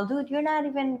 Meanwhile, dude, you're not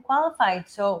even qualified.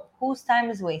 So whose time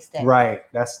is wasted? Right.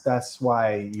 That's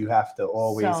why you have to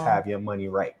always have your money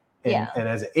right. And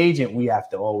as an agent, we have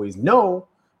to always know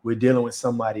we're dealing with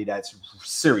somebody that's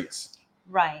serious.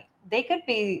 Right. They could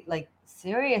be like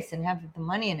serious and have the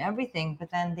money and everything,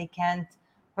 but then they can't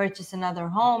purchase another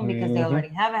home because they already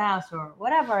have a house or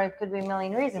whatever. It could be a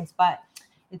million reasons, but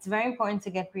it's very important to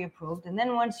get pre-approved. And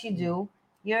then once you do,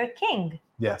 you're a king.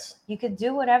 Yes. You could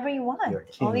do whatever you want. You're a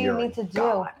king, all you need to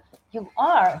do, you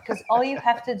are, because all you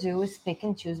have to do is pick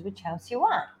and choose which house you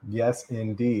want. Yes,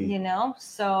 indeed.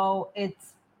 So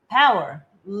it's power.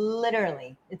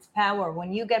 Literally, it's power.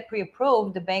 When you get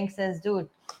pre-approved, the bank says, dude,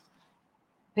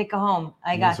 pick a home.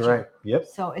 I got you. That's right. Yep.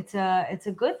 So it's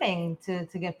a good thing to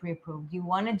get pre-approved. You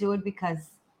want to do it because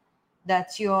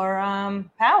that's your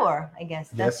power, I guess.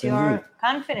 That's your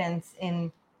confidence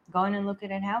in going and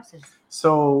looking at houses.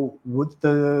 So with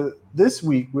this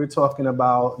week, we're talking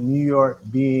about New York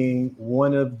being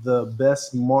one of the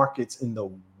best markets in the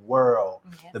world.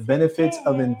 Yes, the benefits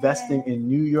of investing in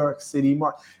New York City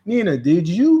market. Nina, did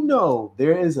you know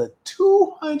there is a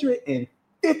 $250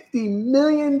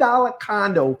 million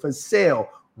condo for sale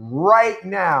right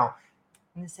now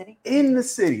in the city? In the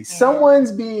city. Yeah.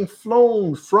 Someone's being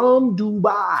flown from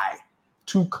Dubai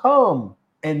to come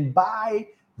and buy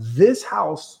this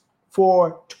house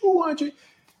for $200.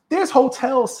 There's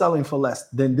hotels selling for less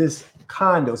than this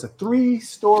condo. It's a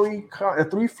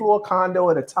three-floor condo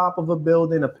at the top of a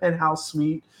building, a penthouse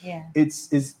suite. Yeah.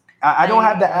 It's I don't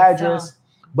have the address,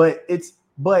 So-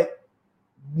 but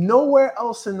nowhere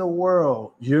else in the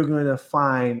world you're gonna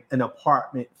find an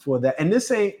apartment for that. And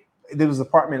this ain't, there was an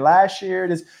apartment last year.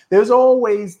 There's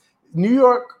always, New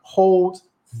York holds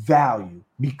value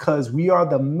because we are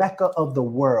the Mecca of the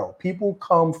world. People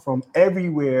come from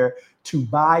everywhere to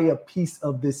buy a piece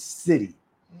of this city.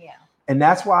 Yeah. And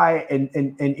that's why, and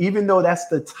even though that's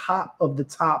the top of the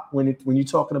top when you're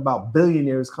talking about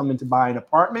billionaires coming to buy an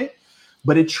apartment,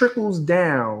 but it trickles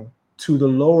down to the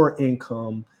lower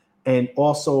income and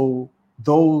also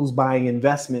those buying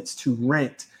investments to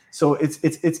rent. So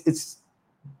it's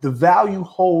the value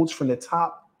holds from the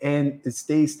top and it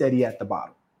stays steady at the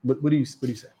bottom. What do you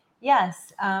say?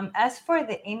 Yes. As for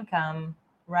the income,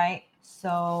 right?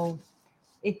 So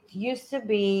it used to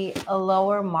be a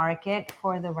lower market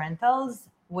for the rentals,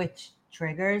 which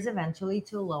triggers eventually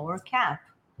to a lower cap.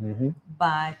 Mm-hmm.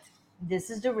 But this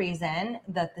is the reason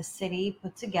that the city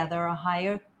put together a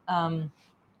higher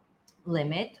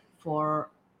limit for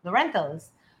the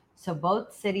rentals. So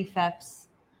both city FEPs,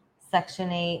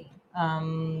 Section 8,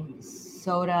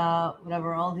 SODA,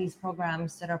 whatever, all these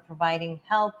programs that are providing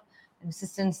help and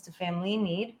assistance to family in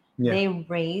need, they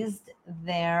raised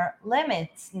their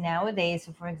limits. Nowadays,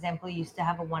 so for example, you used to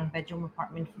have a one-bedroom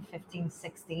apartment for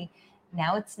 $1,560.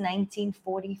 Now it's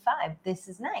 $1,945. This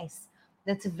is nice.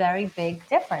 That's a very big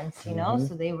difference, you know?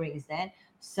 So they raised it.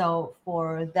 So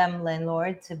for them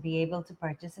landlord to be able to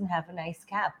purchase and have a nice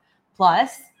cap.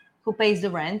 Plus, who pays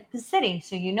the rent? The city.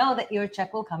 So you know that your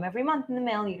check will come every month in the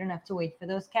mail. You don't have to wait for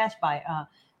those cash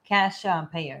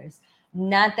payers.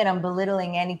 Not that I'm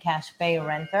belittling any cash pay or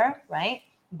renter, right?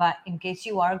 But in case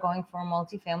you are going for a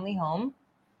multifamily home,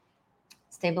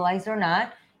 stabilized or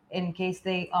not, in case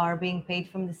they are being paid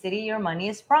from the city, your money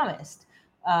is promised.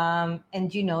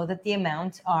 And you know that the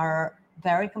amounts are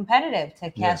very competitive to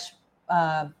a cash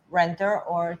renter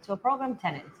or to a program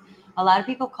tenant. A lot of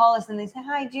people call us and they say,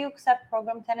 hi, do you accept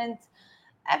program tenants?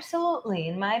 Absolutely.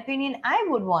 In my opinion, I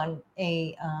would want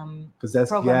a because that's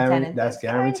program tenant. that's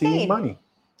guaranteed money.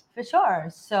 For sure.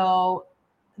 So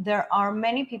there are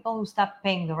many people who stopped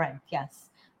paying the rent. Yes.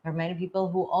 There are many people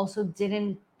who also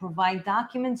didn't provide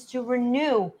documents to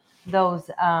renew those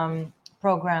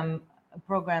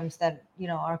programs that, you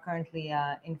know, are currently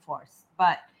in force.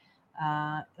 But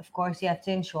of course, you have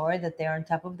to ensure that they're on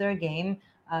top of their game.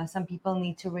 Some people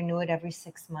need to renew it every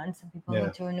 6 months. Some people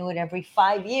need to renew it every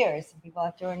 5 years. Some people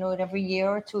have to renew it every year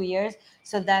or 2 years.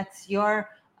 So that's your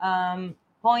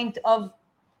point of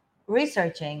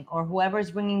researching, or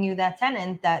whoever's bringing you that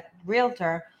tenant, that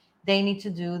realtor, they need to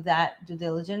do that due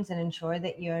diligence and ensure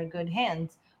that you're in good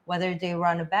hands, whether they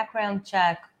run a background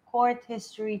check, court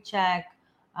history check,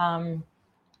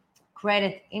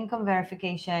 credit, income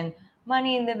verification,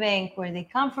 money in the bank, where they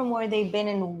come from, where they've been,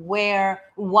 and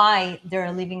why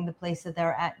they're leaving the place that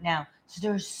they're at now. So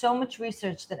there's so much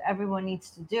research that everyone needs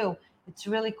to do. It's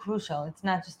really crucial. It's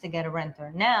not just to get a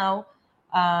renter. Now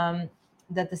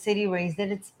that the city raised it,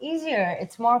 it's easier,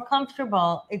 it's more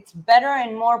comfortable, it's better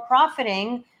and more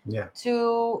profiting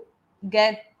to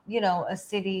get, you know, a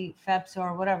city FEPS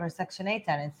or whatever, Section 8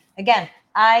 tenants. Again,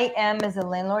 I am, as a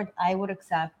landlord, I would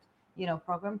accept, you know,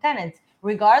 program tenants,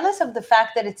 regardless of the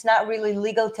fact that it's not really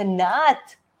legal to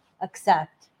not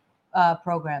accept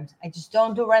programs. I just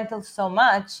don't do rentals so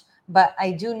much, but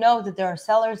I do know that there are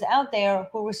sellers out there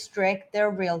who restrict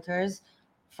their realtors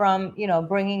from, you know,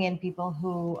 bringing in people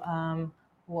who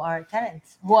are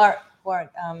tenants, who are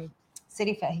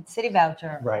city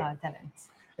voucher tenants.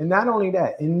 And not only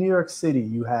that, in New York City,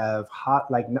 you have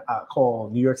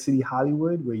called New York City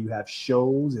Hollywood, where you have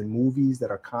shows and movies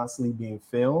that are constantly being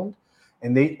filmed.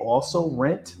 And they also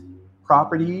rent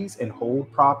properties and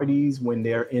hold properties when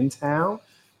they're in town,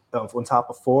 on top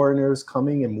of foreigners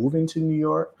coming and moving to New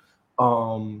York.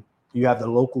 You have the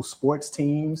local sports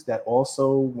teams that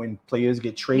also, when players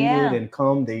get traded and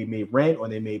come, they may rent or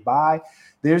they may buy.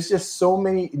 There's just so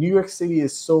many. New York City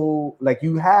is so, like,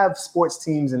 you have sports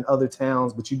teams in other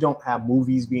towns, but you don't have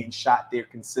movies being shot there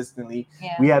consistently.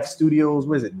 Yeah. We have studios,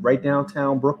 what is it, right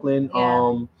downtown Brooklyn?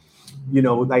 Yeah. You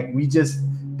know, like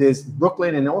there's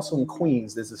Brooklyn, and also in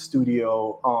Queens, there's a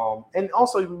studio. And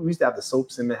also we used to have the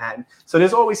soaps in Manhattan. So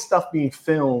there's always stuff being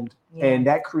filmed, and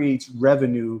that creates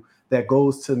revenue that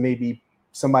goes to maybe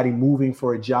somebody moving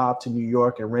for a job to New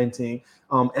York and renting.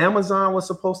 Amazon was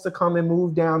supposed to come and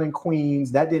move down in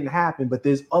Queens. That didn't happen, but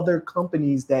there's other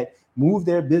companies that move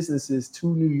their businesses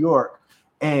to New York,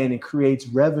 and it creates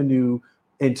revenue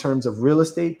in terms of real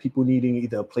estate, people needing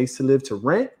either a place to live to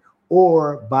rent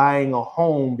or buying a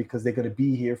home because they're going to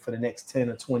be here for the next 10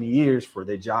 or 20 years for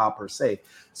their job per se.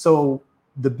 So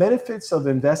the benefits of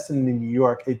investing in New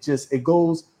York, it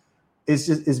goes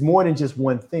it's more than just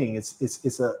one thing.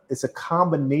 It's a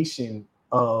combination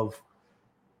of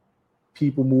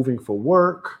people moving for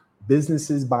work,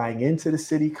 businesses buying into the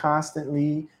city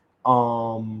constantly,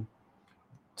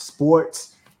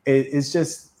 sports. It's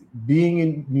just being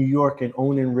in New York and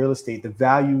owning real estate. The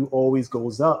value always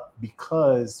goes up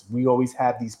because we always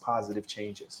have these positive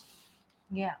changes.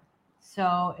 Yeah.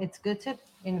 So it's good to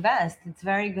invest. It's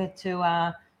very good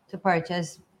to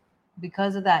purchase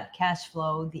because of that cash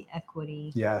flow, the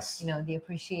equity, Yes. the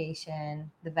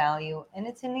appreciation, the value, and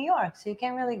it's in New York, so you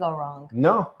can't really go wrong.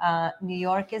 No. New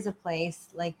York is a place,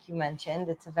 like you mentioned,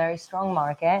 it's a very strong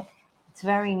market. It's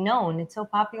very known. It's so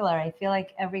popular. I feel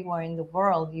like everywhere in the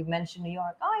world, you mention New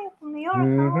York. Oh, you're from New York.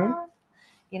 Mhm.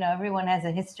 Oh. Everyone has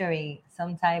a history,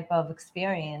 some type of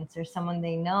experience, or someone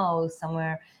they know,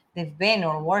 somewhere they've been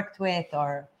or worked with,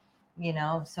 or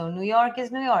so New York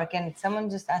is New York. And someone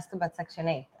just asked about Section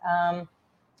 8.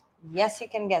 Yes, you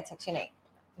can get Section 8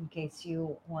 in case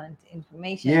you want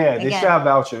information. Yeah, they should have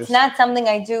vouchers. It's not something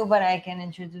I do, but I can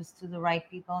introduce to the right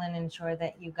people and ensure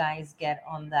that you guys get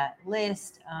on that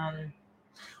list.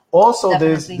 Also,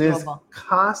 there's Definitely doable.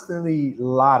 constantly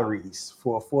lotteries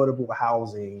for affordable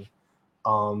housing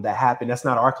that happen. That's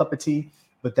not our cup of tea,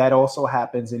 but that also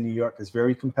happens in New York. It's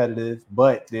very competitive,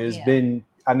 but there's been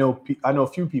I know a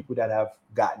few people that have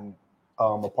gotten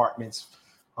apartments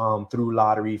through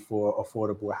lottery for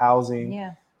affordable housing.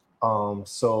 Yeah.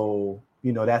 So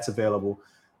that's available,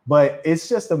 but it's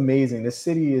just amazing. The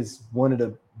city is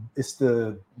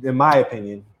in my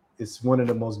opinion, it's one of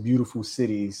the most beautiful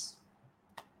cities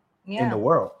in the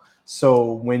world.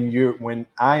 So when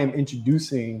I am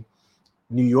introducing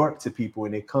New York to people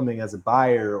and they're coming as a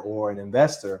buyer or an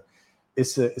investor,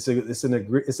 it's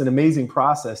an amazing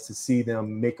process to see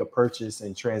them make a purchase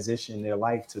and transition their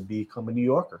life to become a New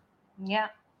Yorker. Yeah.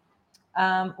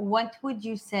 What would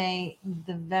you say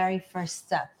the very first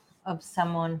step of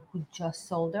someone who just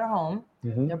sold their home,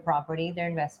 their property, their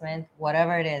investment,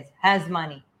 whatever it is, has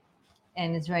money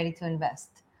and is ready to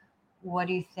invest? What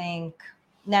do you think?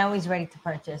 Now he's ready to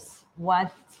purchase.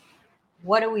 What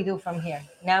do we do from here?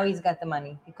 Now he's got the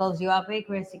money. He calls you up, hey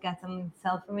Chris, you got something to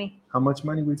sell for me? How much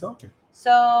money are we talking?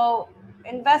 So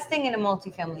investing in a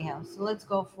multifamily house. So let's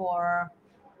go for,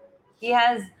 he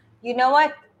has, you know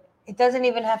what? It doesn't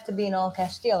even have to be an all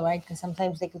cash deal, right? Because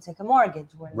sometimes they could take a mortgage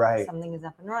when something is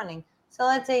up and running. So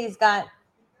let's say he's got,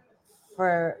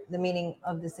 for the meaning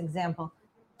of this example,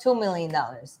 $2 million.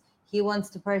 He wants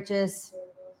to purchase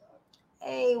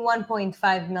a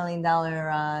 $1.5 million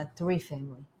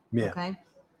three-family. Yeah. Okay.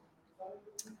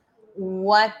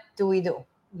 What do we do?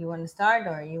 You want to start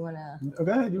or you want to?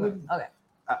 Go ahead. Okay.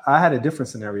 I had a different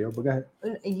scenario, but go ahead.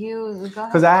 You go ahead.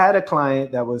 Because I had a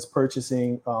client that was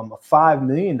purchasing a $5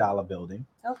 million building.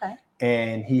 Okay.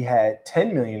 And he had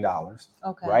 $10 million.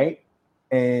 Okay. Right.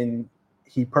 And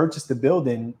he purchased the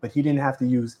building, but he didn't have to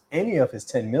use any of his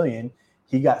 $10 million.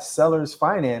 He got seller's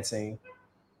financing.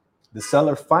 The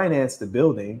seller financed the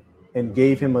building and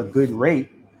gave him a good rate.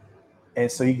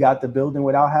 And so he got the building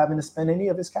without having to spend any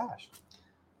of his cash.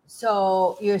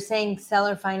 So you're saying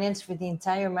seller finance for the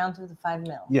entire amount of the $5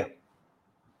 million? Yeah.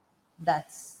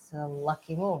 That's a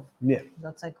lucky move. Yeah.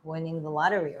 That's like winning the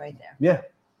lottery right there. Yeah.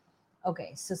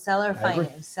 Okay. So seller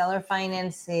finance. Seller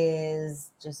finance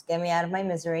is just get me out of my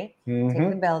misery. Mm-hmm. Take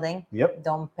the building. Yep.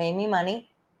 Don't pay me money,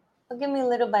 but give me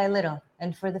little by little.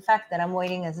 And for the fact that I'm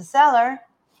waiting as a seller,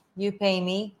 you pay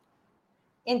me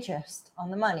interest on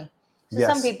the money. So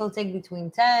some people take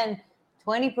between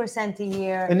 10-20% a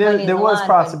year. And there was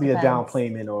possibly a down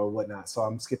payment or whatnot. So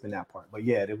I'm skipping that part. But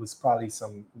yeah, there was probably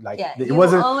some it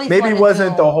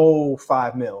wasn't the whole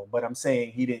 $5 million, but I'm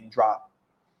saying he didn't drop.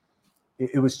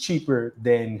 It was cheaper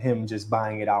than him just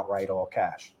buying it outright all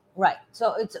cash. Right.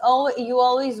 So it's you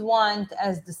always want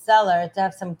as the seller to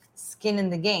have some skin in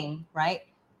the game, right?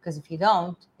 Because if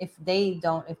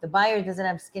the buyer doesn't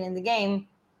have skin in the game,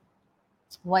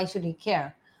 why should he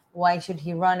care? Why should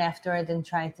he run after it and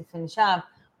try to finish up,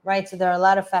 right? So there are a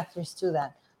lot of factors to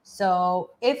that. So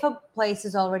if a place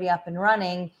is already up and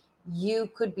running, you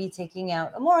could be taking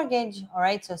out a mortgage, all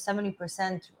right? So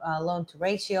 70% loan to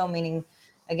ratio, meaning,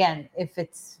 again, if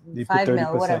it's $5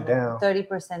 million, whatever,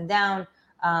 30% down,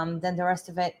 then the rest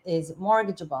of it is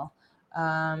mortgageable.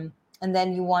 And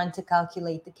then you want to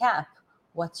calculate the cap.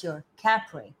 What's your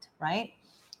cap rate, right?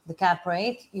 The cap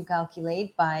rate you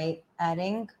calculate by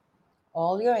adding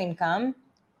all your income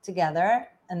together,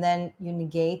 and then you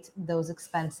negate those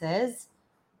expenses,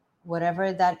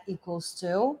 whatever that equals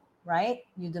to, right?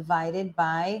 You divide it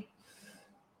by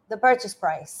the purchase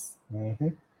price. Mm-hmm.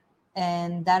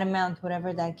 And that amount,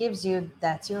 whatever that gives you,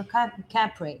 that's your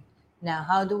cap rate. Now,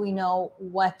 how do we know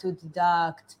what to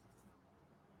deduct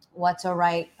what's a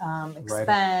right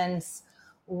expense,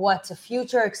 what's a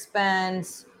future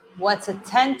expense, what's a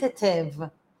tentative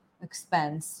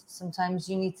expense. Sometimes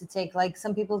you need to take, like,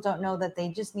 some people don't know that they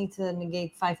just need to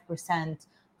negate 5%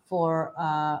 for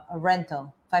a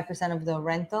rental, 5% of the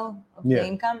rental of the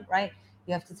income, right?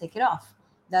 You have to take it off.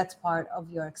 That's part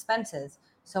of your expenses.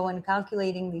 So when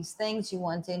calculating these things, you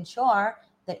want to ensure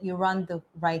that you run the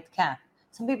right cap.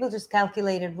 Some people just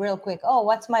calculate it real quick. Oh,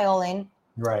 what's my all-in?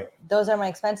 Right. Those are my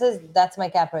expenses. That's my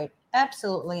cap rate.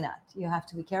 Absolutely not. You have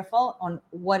to be careful on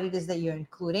what it is that you're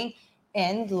including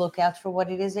and look out for what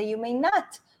it is that you may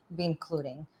not be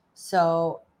including.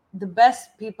 So the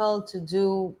best people to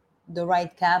do the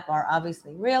right cap are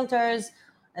obviously realtors.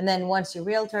 And then once your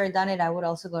realtor done it, I would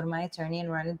also go to my attorney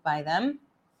and run it by them.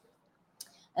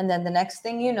 And then the next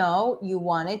thing you know, you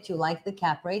want it, you like the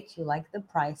cap rate, you like the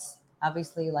price,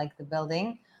 obviously you like the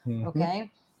building,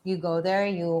 okay? You go there,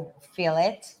 you feel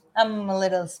it. I'm a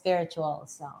little spiritual,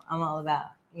 so I'm all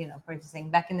about, purchasing.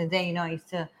 Back in the day, I used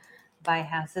to buy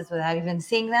houses without even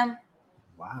seeing them.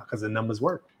 Wow, because the numbers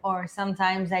work. Or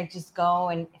sometimes I just go,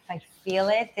 and if I feel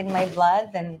it in my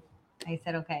blood, then I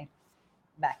said, okay,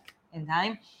 back in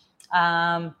time.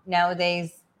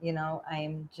 Nowadays, I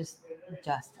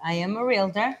am a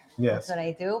realtor. Yes. That's what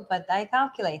I do, but I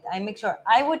calculate. I make sure.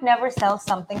 I would never sell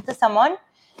something to someone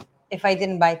if I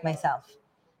didn't buy it myself,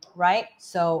 right?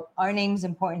 So our name is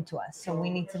important to us. So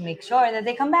we need to make sure that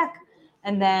they come back.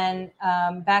 And then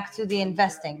back to the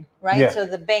investing, right? Yeah. So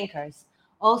the bankers.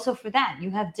 Also for that, you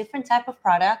have different type of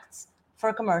products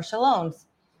for commercial loans.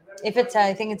 If it's,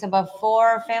 I think it's above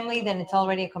 4 family, then it's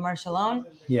already a commercial loan.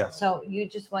 Yeah. So you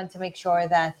just want to make sure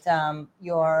that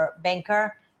your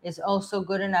banker is also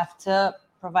good enough to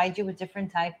provide you with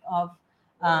different type of,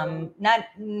 not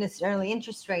necessarily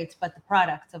interest rates, but the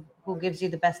products of who gives you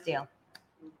the best deal.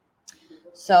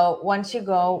 So once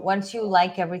you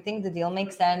like everything, the deal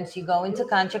makes sense, you go into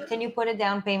contract and you put a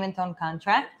down payment on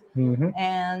contract.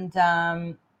 And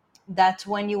that's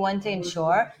when you want to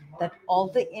ensure that all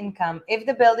the income, if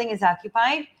the building is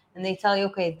occupied and they tell you,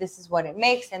 okay, this is what it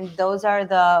makes, and those are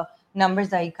the numbers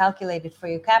that you calculated for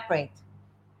your cap rate,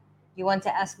 you want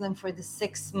to ask them for the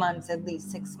 6 months, at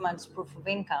least 6 months proof of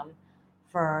income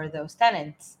for those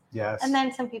tenants. Yes. And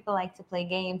then some people like to play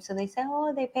games. So they say,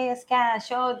 oh, they pay us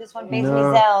cash. Oh, this one pays me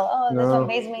Zelle. Oh, this one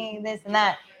pays me this and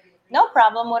that. No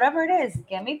problem. Whatever it is,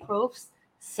 get me proofs.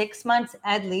 6 months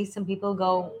at least. Some people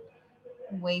go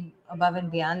way above and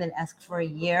beyond and ask for a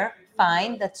year.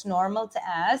 Fine. That's normal to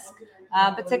ask.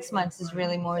 But 6 months is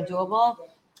really more doable.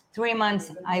 3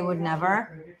 months, I would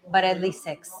never, but at least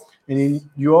 6. And then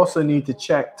you also need to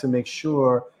check to make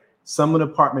sure some of the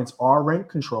apartments are rent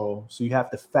control. So you have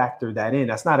to factor that in.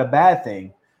 That's not a bad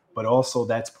thing, but also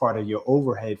that's part of your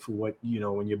overhead for what,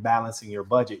 when you're balancing your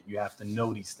budget, you have to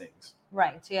know these things.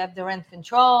 Right. So you have the rent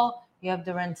control, you have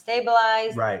the rent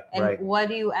stabilized. Right. And right. what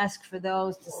do you ask for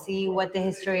those to see what the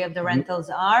history of the rentals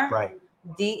are? Right.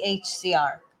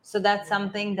 DHCR. So that's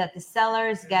something that the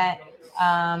sellers get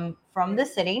from the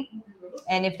city.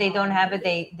 And if they don't have it,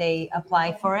 they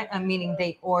apply for it, meaning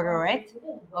they order it.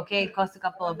 Okay, it costs a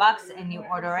couple of bucks and you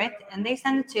order it and they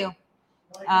send it to you.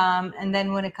 And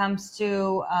then when it comes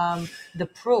to the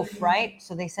proof, right?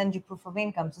 So they send you proof of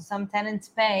income. So some tenants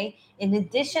pay in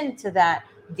addition to that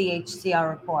DHCR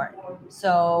report.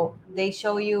 So they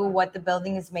show you what the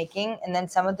building is making, and then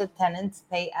some of the tenants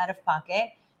pay out of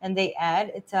pocket, and they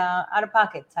add it's a out of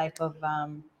pocket type of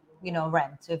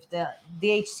rent. So if the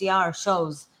DHCR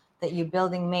shows that your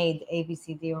building made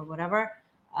ABCD or whatever,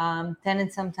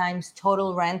 tenants sometimes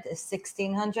total rent is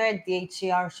 $1,600.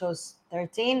 DHCR shows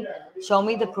 13. Show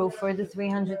me the proof for the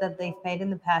 $300 that they've paid in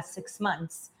the past 6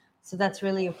 months. So that's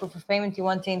really your proof of payment. You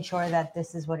want to ensure that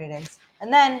this is what it is.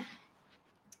 And then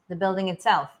the building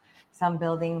itself. Some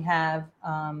buildings have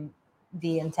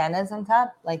the antennas on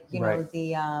top, like the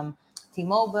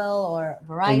T-Mobile or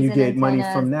Verizon. And you get antennas. money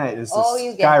from that. It's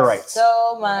you Skyrights. get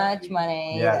so much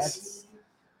money. Yes. That's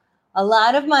a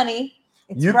lot of money.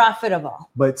 It's profitable.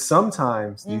 But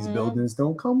sometimes these buildings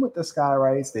don't come with the sky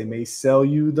rights. They may sell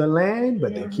you the land,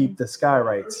 but they keep the sky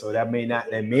rights. So that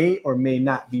may or may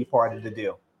not be part of the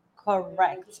deal.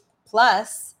 Correct.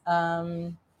 Plus,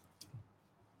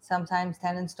 sometimes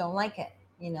tenants don't like it.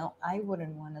 I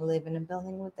wouldn't want to live in a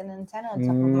building with an antenna on top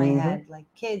of my head. Like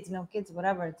no kids,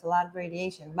 whatever. It's a lot of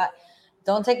radiation. But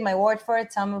don't take my word for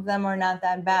it. Some of them are not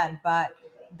that bad. But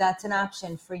that's an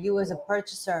option for you as a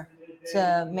purchaser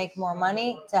to make more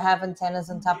money, to have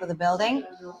antennas on top of the building.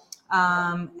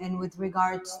 And with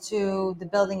regards to the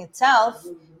building itself,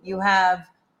 you have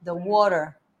the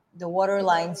water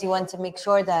lines. You want to make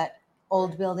sure that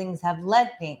old buildings have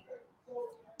lead paint.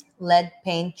 lead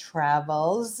paint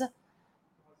travels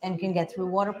and can get through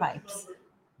water pipes.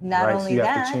 Not Right. So only you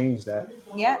have that, to change that.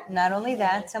 yeah, not only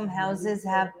that, some houses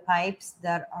have pipes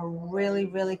that are really,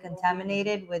 really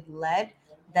contaminated with lead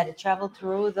that it traveled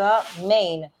through the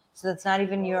main. So that's not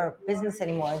even your business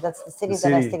anymore. That's the city The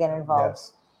that has city, to get involved.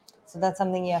 yes. So that's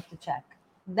something you have to check.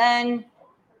 Then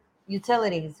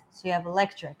utilities. So you have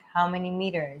electric, how many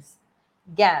meters?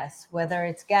 Gas, whether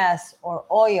it's gas or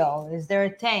oil. Is there a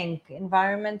tank?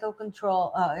 Environmental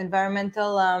control,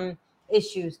 environmental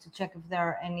issues to check if there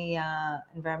are any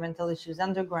environmental issues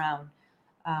underground.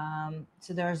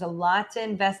 So there's a lot to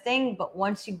investing, but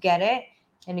once you get it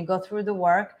and you go through the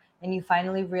work and you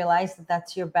finally realize that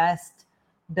that's your best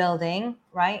building,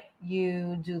 right?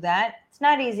 You do that. It's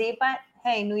not easy, but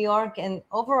hey, New York and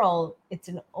overall, it's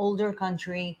an older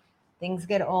country. Things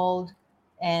get old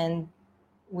and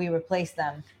we replace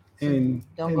them. So And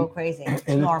don't go crazy. It's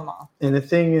and- normal. And the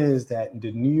thing is that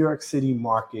the New York City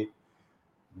market,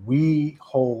 we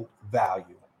hold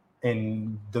value,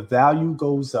 and the value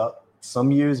goes up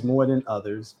some years more than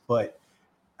others. But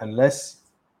unless,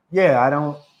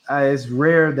 yeah, it's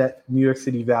rare that New York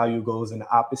City value goes in the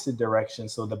opposite direction.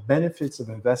 So the benefits of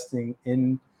investing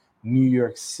in New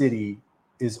York City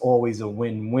is always a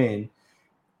win-win.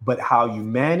 But how you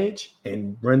manage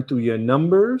and run through your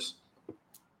numbers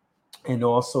and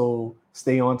also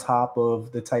stay on top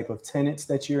of the type of tenants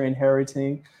that you're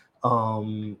inheriting.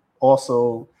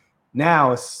 Also,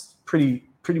 now it's pretty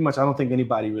much, I don't think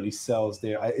anybody really sells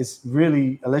there. It's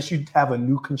really, unless you have a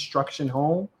new construction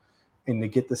home and to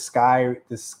get the sky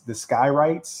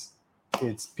rights,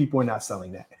 it's people are not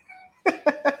selling that.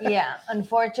 Yeah,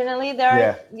 unfortunately,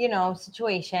 there are,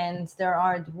 situations. There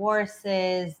are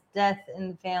divorces, death in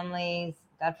the families,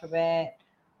 God forbid.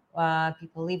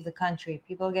 People leave the country.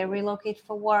 People get relocated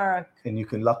for work. And you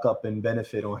can luck up and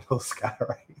benefit on those sky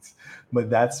rights. But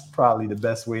that's probably the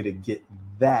best way to get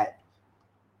that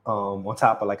on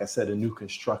top of, like I said, a new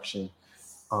construction.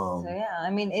 So yeah, I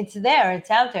mean, it's there, it's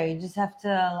out there. You just have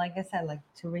to, like I said,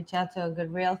 to reach out to a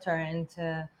good realtor and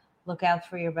to look out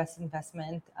for your best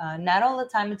investment. Not all the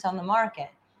time it's on the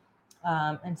market.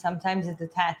 And sometimes it's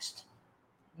attached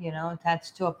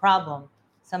to a problem.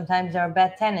 Sometimes there are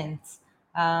bad tenants.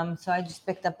 So I just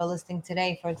picked up a listing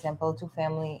today, for example,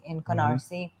 2-family in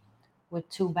Canarsie with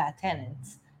 2 bad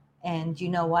tenants. And you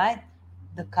know what?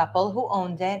 The couple who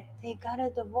owned it, they got a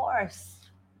divorce.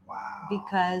 Wow.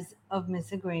 Because of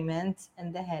misagreements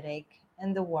and the headache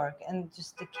and the work and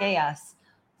just the chaos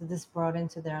that this brought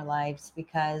into their lives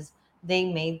because they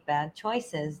made bad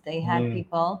choices. They had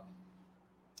people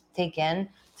taken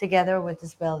together with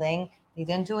this building. They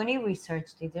didn't do any research.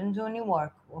 They didn't do any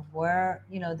work of where,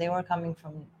 they were coming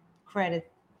from,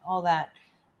 credit, all that.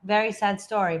 Very sad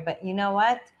story. But you know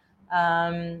what?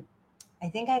 I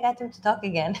think I got them to talk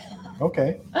again.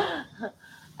 Okay.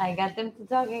 I got them to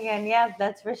talk again. Yeah,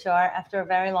 that's for sure. After a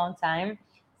very long time.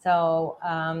 So,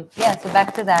 so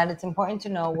back to that. It's important to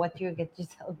know what you get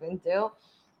yourself into.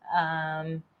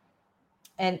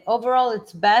 And overall,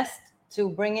 it's best to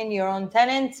bring in your own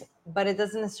tenants, but it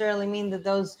doesn't necessarily mean that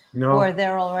those who are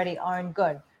there already aren't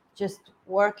good. Just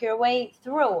work your way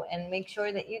through and make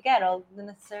sure that you get all the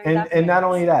necessary documents. And not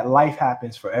only that, life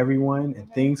happens for everyone,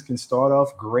 and things can start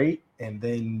off great, and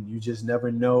then you just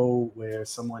never know where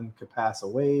someone could pass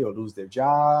away or lose their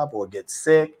job or get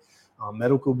sick.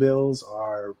 Medical bills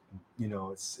are,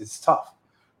 it's tough.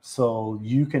 So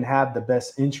you can have the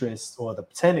best interest, or the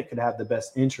tenant can have the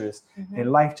best interest,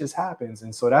 and life just happens.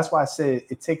 And so that's why I said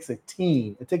it takes a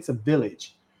team, it takes a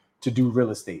village to do real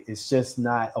estate. It's just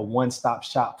not a one-stop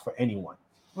shop for anyone.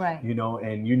 Right.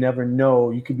 And you never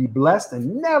know. You could be blessed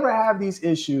and never have these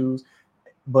issues,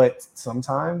 but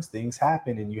sometimes things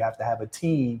happen and you have to have a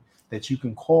team that you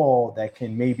can call that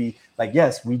can maybe,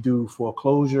 yes, we do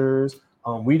foreclosures.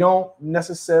 We don't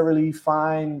necessarily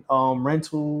find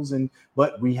rentals,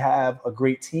 but we have a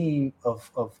great team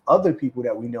of other people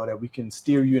that we know that we can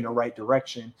steer you in the right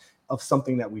direction of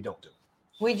something that we don't do.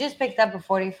 We just picked up a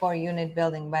 44-unit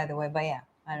building, by the way, but yeah,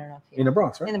 I don't know if you in the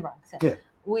Bronx, right? In the Bronx, yeah.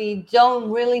 We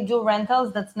don't really do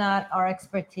rentals. That's not our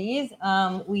expertise.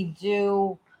 We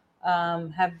do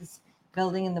have this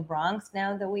building in the Bronx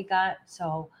now that we got.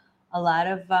 So a lot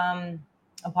of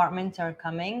apartments are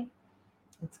coming.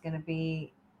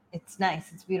 It's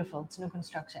nice. It's beautiful. It's new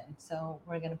construction. So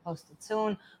we're going to post it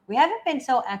soon. We haven't been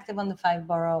so active on the 5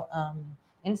 Borough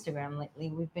Instagram lately.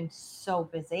 We've been so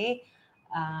busy.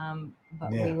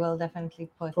 But we will definitely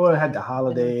put. Well, it had the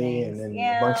holiday and then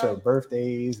a bunch of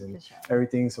birthdays and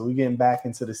everything. So we're getting back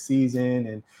into the season.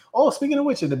 And speaking of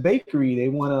which, at the bakery, they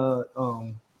want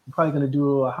to probably going to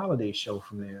do a holiday show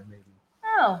from there, maybe.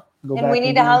 Oh, Go And back we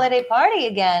need do- a holiday party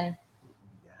again.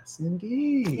 Yes,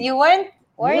 indeed. You weren't?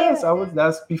 Were yes, you? I was.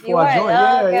 That's You before I weren't? joined.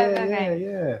 Oh, Yeah, okay.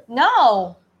 yeah.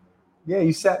 No, Yeah,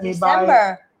 you sat me by.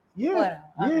 December. Yeah,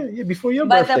 What? Okay. yeah. Before your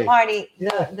But birthday. the party,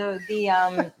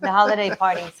 Yeah. the holiday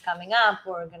party is coming up.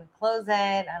 We're gonna close it.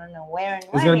 I don't know where and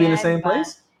when. It's gonna be in the yet, same but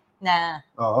place. Nah,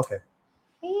 Oh, okay.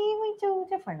 we do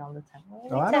different all the time. We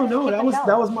No, I need don't to know. keep That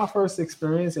it was going. my first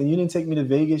experience, and you didn't take me to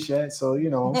Vegas yet, so you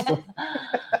know. I'm still-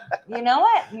 You know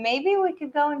what? Maybe we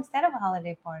could go instead of a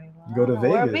holiday party. Well, Go to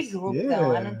We're a big Vegas. group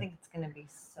though. I Yeah. don't think it's gonna be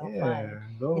so yeah, fun.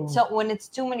 go. It's so when it's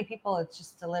too many people, it's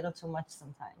just a little too much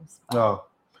sometimes. But No,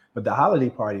 but the holiday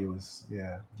party was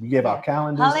we gave out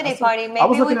calendars. holiday I saw- party. I was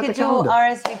Maybe we looking at could the do calendar.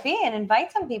 RSVP and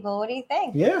invite some people. What do you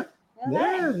think? Yeah,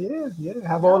 Okay. yeah.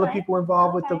 Have all the Alright. people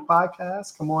involved with the Okay.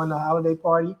 podcast come on the holiday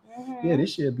party. Mhm. Yeah,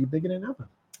 this year be bigger than ever.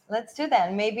 Let's do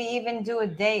that. Maybe even do a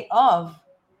day of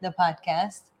the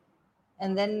podcast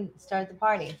and then start the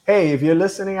party. Hey, if you're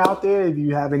listening out there, if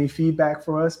you have any feedback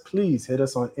for us, please hit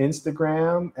us on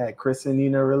Instagram at Chris and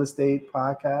Nina Real Estate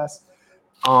Podcast,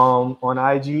 on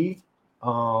IG.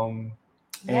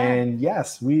 And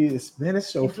yes, it's been a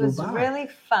show It flew was by. really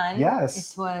fun.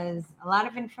 Yes. It was a lot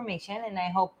of information, and I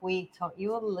hope we taught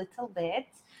you a little bit.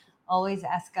 Always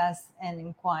ask us and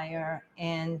inquire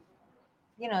and,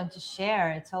 just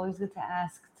share. It's always good to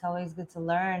ask. It's always good to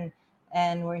learn.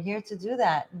 And we're here to do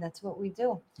that. That's what we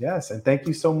do. Yes, and thank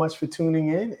you so much for tuning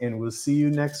in, and we'll see you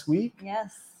next week.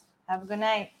 Yes. Have a good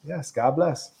night. Yes, God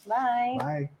bless. Bye.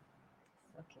 Bye.